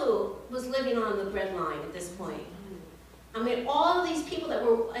Captain Melville was living on the bread line at this point. I mean, all of these people that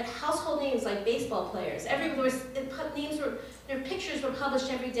were like household names, like baseball players, their pictures were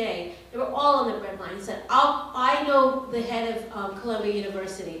published every day. They were all on the bread line. He said, I know the head of Columbia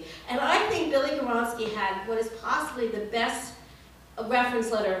University. And I think Billy Gavronsky had what is possibly the best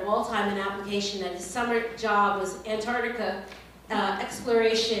reference letter of all time in application, that his summer job was Antarctica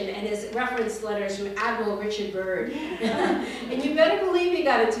exploration and his reference letters from Admiral Richard Byrd. And you better believe he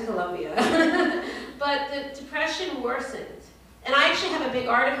got into Columbia. But the Depression worsened. And I actually have a big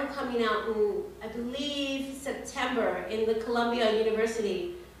article coming out in, I believe, September in the Columbia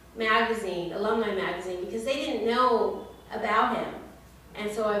University magazine, alumni magazine, because they didn't know about him.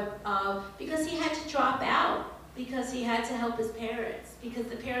 And so because he had to drop out, because he had to help his parents, because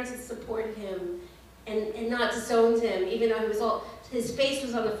the parents had supported him and not disowned him, even though he was his face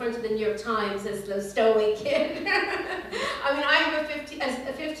was on the front of the New York Times as the stowaway kid. I mean, I have a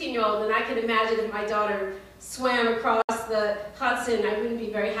 15-year-old, and I can imagine if my daughter swam across the Hudson, I wouldn't be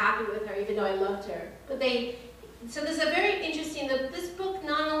very happy with her, even though I loved her. But so there's a very interesting, this book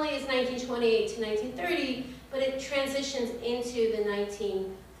not only is 1928 to 1930, but it transitions into the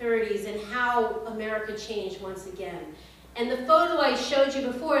 1930s and how America changed once again. And the photo I showed you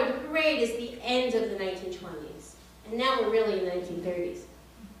before, the parade, is the end of the 1920s. And now we're really in the 1930s.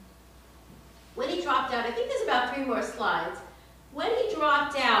 When he dropped out, I think there's about 3 more slides. When he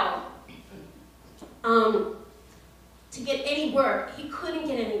dropped out to get any work, he couldn't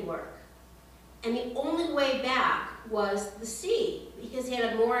get any work. And the only way back was the sea, because he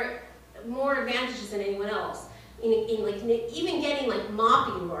had more advantages than anyone else. Even getting like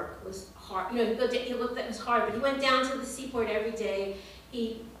mopping work was hard. You know, he looked at it was hard, but he went down to the seaport every day.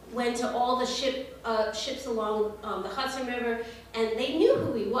 He went to all the ships along the Hudson River, and they knew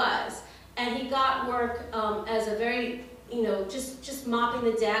who he was. And he got work as a very, just mopping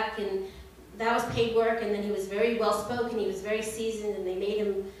the deck, and that was paid work. And then he was very well spoken. He was very seasoned, and they made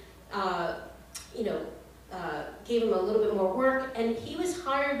him, gave him a little bit more work. And he was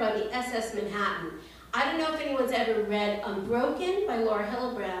hired by the SS Manhattan. I don't know if anyone's ever read Unbroken by Laura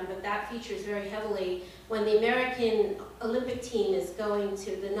Hillebrand, but that features very heavily when the American Olympic team is going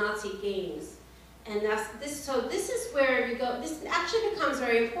to the Nazi games. And so this is where you go, this actually becomes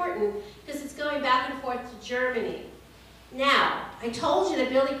very important because it's going back and forth to Germany. Now, I told you that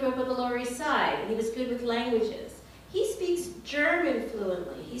Billy grew up on the Lower East Side and he was good with languages. He speaks German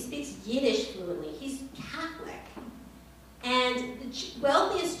fluently, he speaks Yiddish fluently, he's Catholic. And the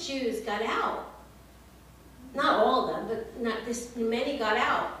wealthiest Jews got out. Not all of them, but many got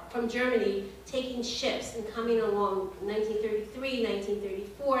out from Germany, taking ships and coming along 1933,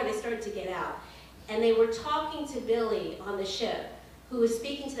 1934, they started to get out. And they were talking to Billy on the ship, who was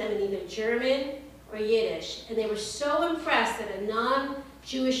speaking to them in either German or Yiddish. And they were so impressed that a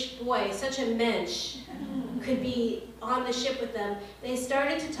non-Jewish boy, such a mensch, could be on the ship with them. They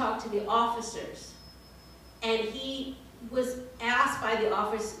started to talk to the officers. And he was asked by the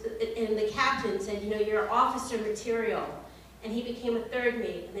officers, and the captain said, you're officer material. And he became a 3rd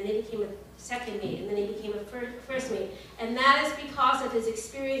mate, and then he became a 2nd mate, and then he became a 1st mate. And that is because of his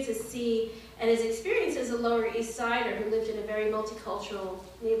experience at sea and his experience as a Lower East Sider who lived in a very multicultural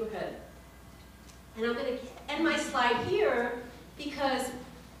neighborhood. And I'm going to end my slide here because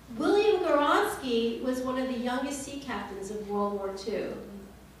William Goronsky was one of the youngest sea captains of World War II.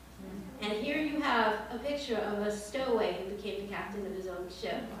 And here you have a picture of a stowaway who became the captain of his own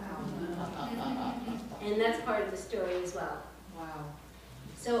ship. Wow. And that's part of the story as well. Wow.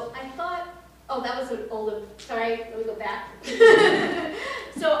 So I thought, that was an older, sorry, let me go back.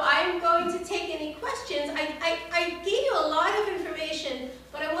 So I'm going to take any questions. I gave you a lot of information,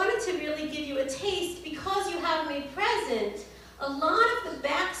 but I wanted to really give you a taste because you have me present. A lot of the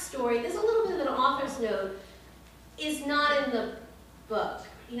backstory, there's a little bit of an author's note, is not in the book.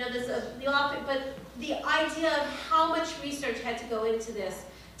 There's the author, but the idea of how much research had to go into this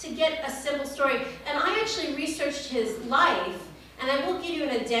to get a simple story. And I actually researched his life, and I will give you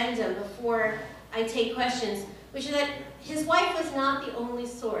an addendum before I take questions, which is that his wife was not the only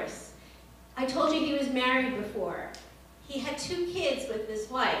source. I told you he was married before. He had 2 kids with his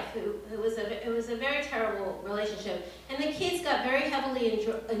wife, it was a very terrible relationship. And the kids got very heavily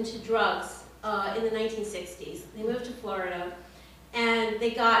into drugs in the 1960s. They moved to Florida. And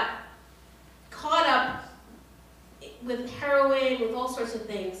they got caught up with heroin, with all sorts of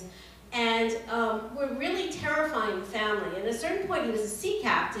things, and were really terrifying the family. And at a certain point, he was a sea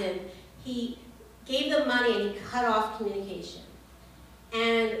captain. He gave them money and he cut off communication.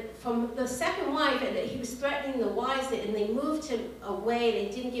 And from the second wife, he was threatening the wives, and they moved him away.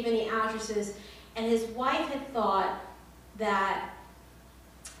 They didn't give any addresses. And his wife had thought that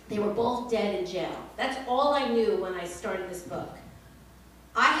they were both dead in jail. That's all I knew when I started this book.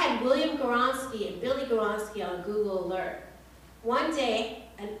 I had William Goronsky and Billy Goronsky on Google Alert. One day,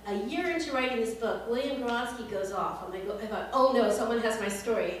 a year into writing this book, William Goronsky goes off. I thought, oh no, someone has my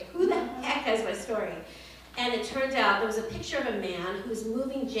story. Who the heck has my story? And it turned out there was a picture of a man who was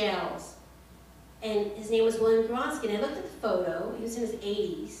moving jails. and his name was William Gronsky. And I looked at the photo. He was in his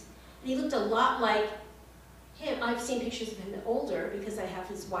 80s, and he looked a lot like him. I've seen pictures of him older because I have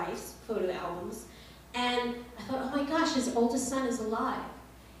his wife's photo albums. And I thought, oh my gosh, his oldest son is alive.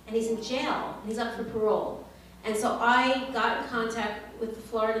 And he's in jail, and he's up for parole. And so I got in contact with the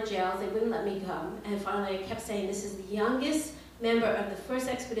Florida jails. They wouldn't let me come. And finally I kept saying, this is the youngest member of the first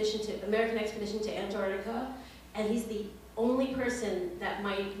American expedition to Antarctica. And he's the only person that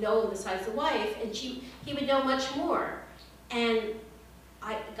might know him besides the wife. And he would know much more. And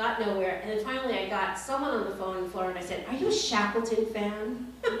I got nowhere, and then finally I got someone on the phone in Florida. I said, are you a Shackleton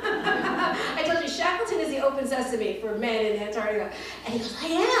fan? I told you, Shackleton is the open sesame for men in Antarctica. And he goes, I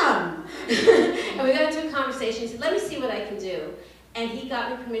am. And we got into a conversation. He said, let me see what I can do. And he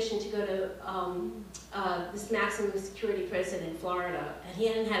got me permission to go to this maximum security prison in Florida. And he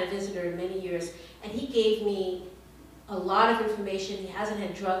hadn't had a visitor in many years. And he gave me a lot of information. He hasn't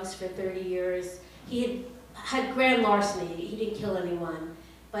had drugs for 30 years. He had grand larceny. He didn't kill anyone,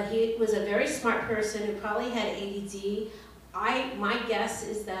 but he was a very smart person who probably had ADD. My guess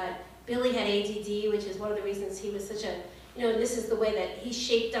is that Billy had ADD, which is one of the reasons he was such a, this is the way that he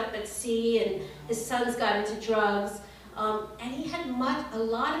shaped up at sea, and his sons got into drugs. And he had a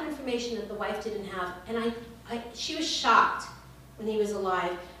lot of information that the wife didn't have, and she was shocked when he was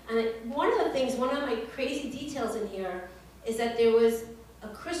alive. And one of my crazy details in here is that there was a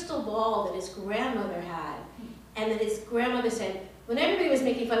crystal ball that his grandmother had, and that his grandmother said, when everybody was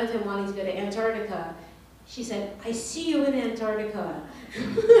making fun of him wanting to go to Antarctica, she said, I see you in Antarctica.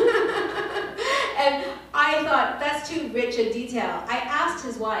 And I thought, that's too rich a detail. I asked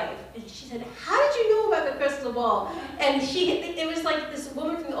his wife, and she said, how did you know about the crystal ball? And it was like this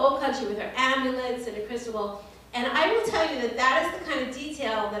woman from the old country with her amulets and a crystal ball. And I will tell you that that is the kind of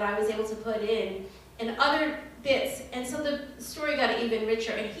detail that I was able to put in, and other bits. And so the story got even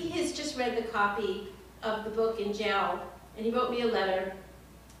richer. And he has just read the copy of the book in jail, and he wrote me a letter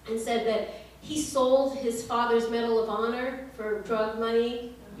and said that he sold his father's Medal of Honor for drug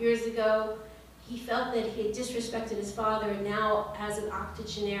money years ago. He felt that he had disrespected his father, and now as an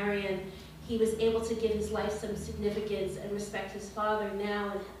octogenarian, he was able to give his life some significance and respect his father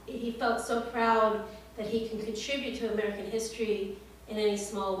now. And he felt so proud that he can contribute to American history in any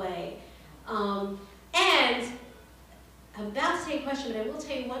small way. And I'm about to take a question, but I will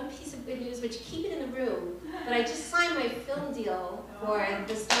tell you one piece of good news, which keep it in the room, but I just signed my film deal for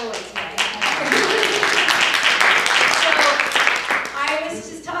the Stowaway today. So I was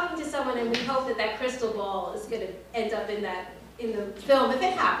just talking to someone, and we hope that that crystal ball is going to end up in the film. If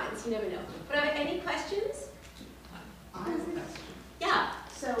it happens, you never know. But are there any questions? I have a question. Yeah.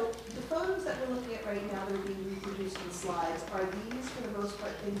 So the photos that we're looking at right now that are being reproduced in slides, are these for the most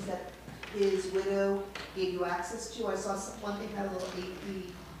part things that his widow gave you access to? I saw one thing had a little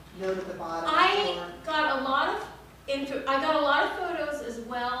AP note at the bottom. I got a lot of photos as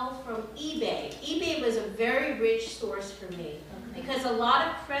well from eBay. eBay was a very rich source for me because a lot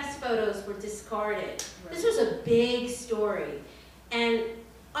of press photos were discarded. Right. This was a big story. And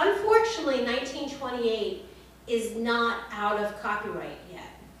unfortunately, 1928 is not out of copyright yet.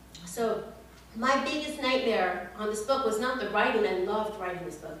 So my biggest nightmare on this book was not the writing. I loved writing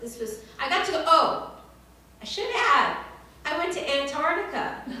this book. I got to go, I should add, I went to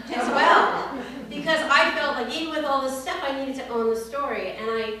Antarctica as well, because I felt like even with all this stuff, I needed to own the story. And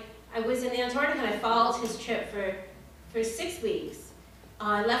I was in Antarctica, and I followed his trip for 6 weeks.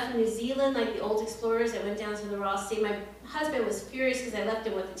 I left from New Zealand like the old explorers. I went down to the Ross Sea. My husband was furious because I left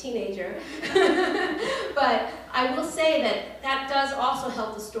him with a teenager. But I will say that does also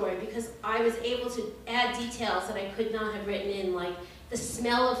help the story, because I was able to add details that I could not have written in, like the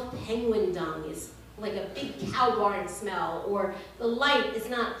smell of penguin dung is like a big cow barn smell, or the light is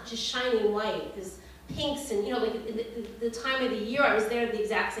not just shining white, there's pinks, and like the time of the year I was there at the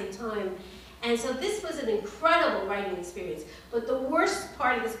exact same time. And so this was an incredible writing experience. But the worst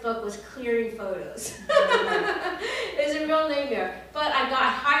part of this book was clearing photos. It was a real nightmare. But I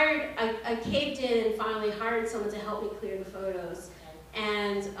got hired, I caved in and finally hired someone to help me clear the photos.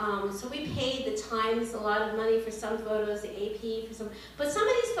 And so we paid the Times a lot of money for some photos, the AP for some. But some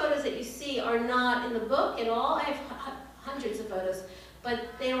of these photos that you see are not in the book at all. I have hundreds of photos, but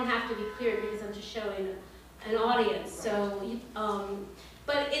they don't have to be cleared because I'm just showing an audience. So.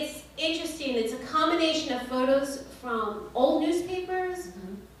 But it's interesting. It's a combination of photos from old newspapers,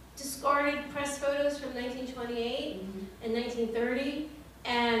 discarded press photos from 1928 and 1930,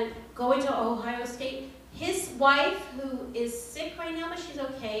 and going to Ohio State. His wife, who is sick right now, but she's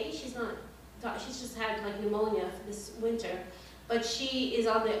okay. She's just had like pneumonia for this winter, but she is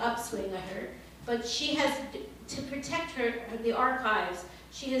on the upswing, I heard. But she has, to protect the archives,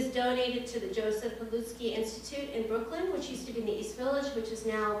 She has donated to the Joseph Palutsky Institute in Brooklyn, which used to be in the East Village, which is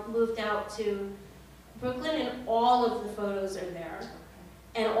now moved out to Brooklyn, and all of the photos are there,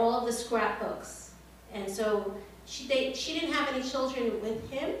 and all of the scrapbooks. And so she didn't have any children with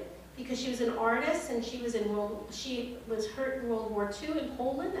him because she was an artist, and she was hurt in World War II in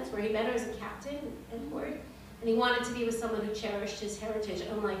Poland. That's where he met her as a captain in war. And he wanted to be with someone who cherished his heritage,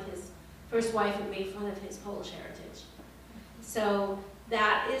 unlike his first wife who made fun of his Polish heritage. So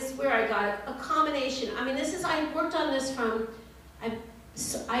that is where I got a combination. I mean, I worked on this from, I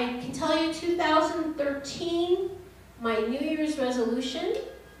can tell you 2013, my New Year's resolution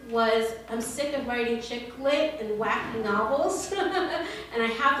was I'm sick of writing chick lit and wacky novels, and I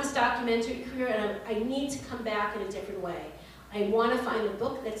have this documentary career, and I need to come back in a different way. I want to find a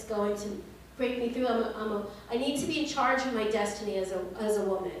book that's going to break me through. I need to be in charge of my destiny as a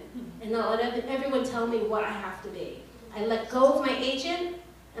woman, and not let everyone tell me what I have to be. I let go of my agent,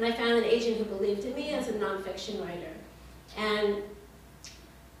 and I found an agent who believed in me as a nonfiction writer. And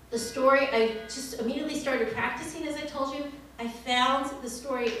the story, I just immediately started practicing, as I told you. I found the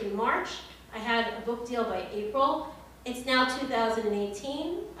story in March. I had a book deal by April. It's now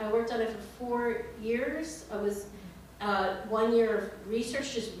 2018. I worked on it for 4 years. I was 1 year of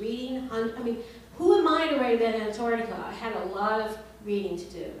research, just reading. I mean, who am I to write about Antarctica? I had a lot of reading to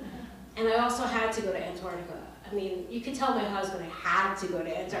do. And I also had to go to Antarctica. I mean, you could tell my husband I had to go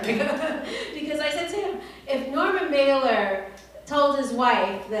to Antarctica because I said to him, if Norman Mailer told his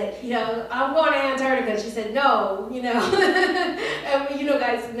wife that, you know, I'm going to Antarctica, she said, no, you know. And you know,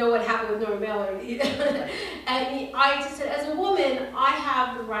 guys know what happened with Norman Mailer. And I just said, as a woman, I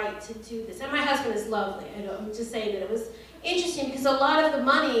have the right to do this. And my husband is lovely. I'm just saying that it was interesting because a lot of the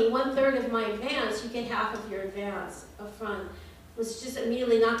money, 1/3 of my advance, you get half of your advance up front, was just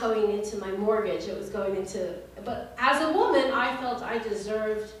immediately not going into my mortgage. It was going into, but as a woman, I felt I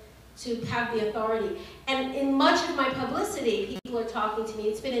deserved to have the authority. And in much of my publicity, people are talking to me.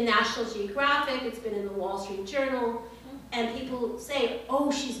 It's been in National Geographic, it's been in the Wall Street Journal, and people say, oh,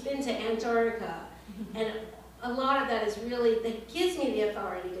 she's been to Antarctica. And a lot of that is really, that gives me the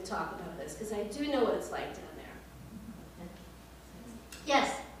authority to talk about this, because I do know what it's like down there.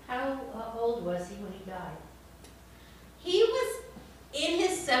 Yes? How old was he when he died? He was in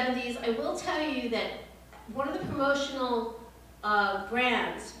his 70s. I will tell you that one of the promotional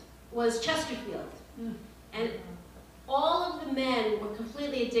brands was Chesterfield. And all of the men were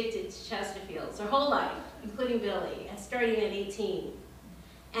completely addicted to Chesterfields their whole life, including Billy, and starting at 18.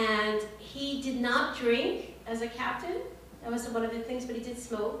 And he did not drink as a captain. That was one of the things, but he did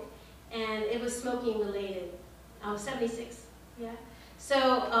smoke. And it was smoking related. 76, yeah. So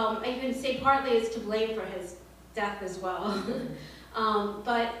I can say partly it's to blame for his death as well.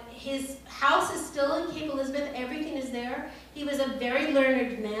 But his house is still in Cape Elizabeth. Everything is there. He was a very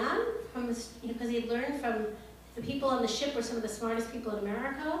learned man, because he had learned from the people on the ship were some of the smartest people in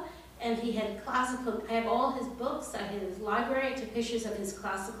America. And he had classical, I have all his books, I have his library, I took pictures of his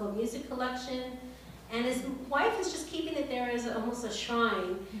classical music collection. And his wife is just keeping it there as almost a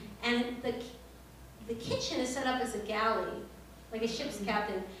shrine. And the kitchen is set up as a galley, like a ship's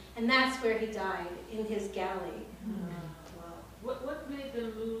captain. And that's where he died, in his galley. What made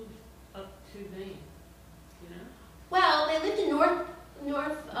them move up to Maine? You know? Well, they lived in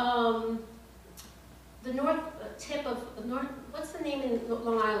the north tip of what's the name in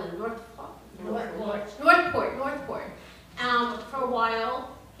Long Island? Northport. For a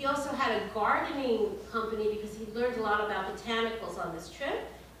while. He also had a gardening company because he learned a lot about botanicals on this trip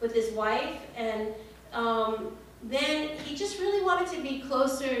with his wife, and then he just really wanted to be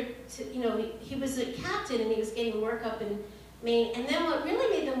closer to, you know, he was a captain and he was getting work up in Maine. And then what really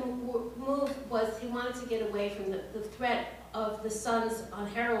made them move was he wanted to get away from the threat of the sons on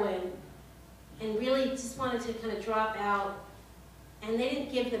heroin, and really just wanted to kind of drop out. And they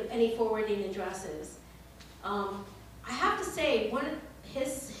didn't give them any forwarding addresses. I have to say,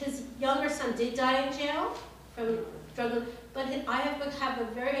 his younger son did die in jail from drug, but I have a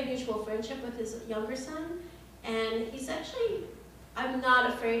very unusual friendship with his younger son, and he's actually, I'm not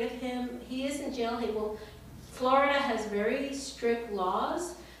afraid of him. He is in jail. Florida has very strict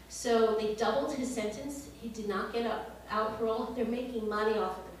laws, so they doubled his sentence. He did not get out parole. They're making money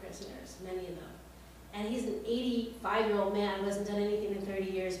off of the prisoners, many of them. And he's an 85-year-old man who hasn't done anything in 30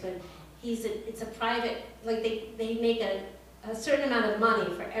 years, but it's a private, like they make a certain amount of money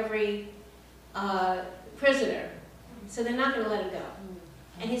for every prisoner. So they're not going to let him go.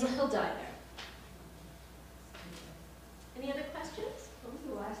 And he'll die there. Any other questions? What was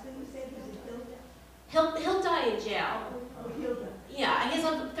the last thing you said? Was it He'll die in jail. Oh, he'll die. Yeah, he's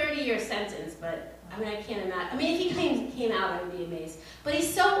a 30-year sentence, but I mean, I can't imagine. I mean, if he came out, I would be amazed. But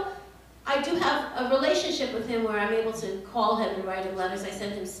he's so, I do have a relationship with him where I'm able to call him and write him letters. I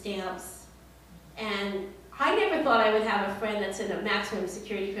send him stamps. And I never thought I would have a friend that's in a maximum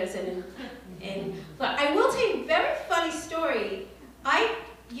security prison. But I will tell you a very funny story. I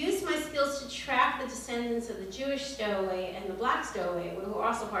used my skills to track the descendants of the Jewish stowaway and the black stowaway, who are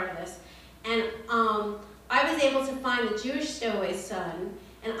also part of this. And I was able to find the Jewish stowaway's son.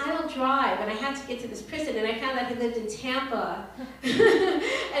 And I don't drive, and I had to get to this prison, and I found out he lived in Tampa.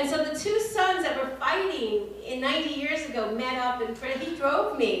 And so the two sons that were fighting 90 years ago met up in prison. He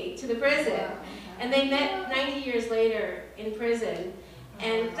drove me to the prison, and they met 90 years later in prison.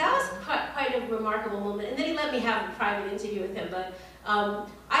 And that was quite a remarkable moment. And then he let me have a private interview with him, but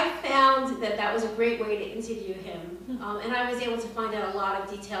I found that that was a great way to interview him. And I was able to find out a lot of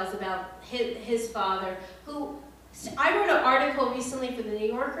details about his father, who, I wrote an article recently for the New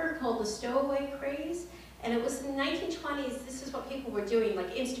Yorker called The Stowaway Craze, and it was in the 1920s. This is what people were doing,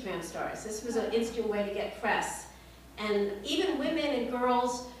 like Instagram stars. This was an instant way to get press. And even women and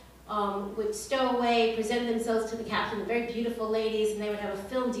girls would stow away, present themselves to the captain, the very beautiful ladies, and they would have a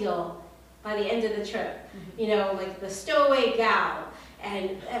film deal by the end of the trip. You know, like the stowaway gal.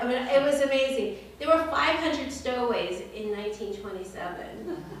 And I mean, it was amazing. There were 500 stowaways in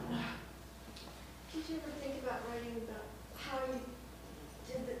 1927. Did you ever think about writing about how you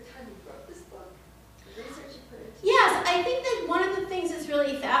wrote this book? The research you put into it? Yes, I think that one of the things that's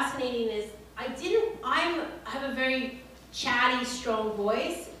really fascinating is I have a very chatty, strong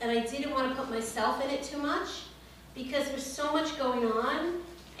voice, and I didn't want to put myself in it too much because there's so much going on,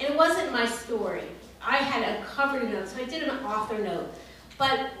 and it wasn't my story. I had a cover note, so I did an author note.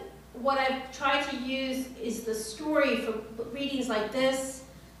 But what I've tried to use is the story for readings like this,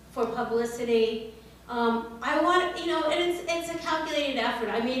 for publicity. I want, you know, and it's a calculated effort.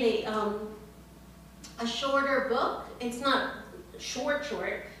 I made a shorter book. It's not short,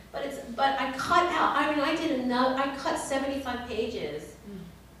 but I cut out. I mean, I cut 75 pages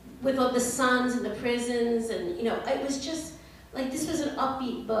with all the sons and the prisons, and you know, it was just like this was an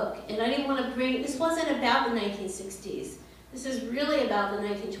upbeat book, and I didn't want to bring. This wasn't about the 1960s. This is really about the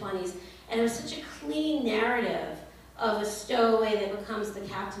 1920s, and it was such a clean narrative of a stowaway that becomes the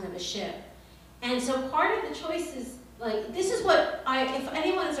captain of a ship. And so part of the choice is, like, this is what if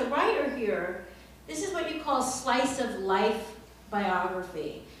anyone is a writer here, this is what you call slice of life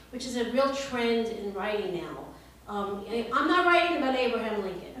biography, which is a real trend in writing now. I'm not writing about Abraham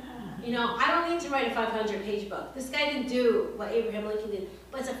Lincoln. You know, I don't need to write a 500-page book. This guy didn't do what Abraham Lincoln did,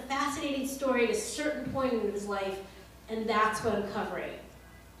 but it's a fascinating story at a certain point in his life, and that's what I'm covering.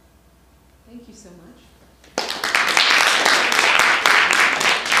 Thank you so much.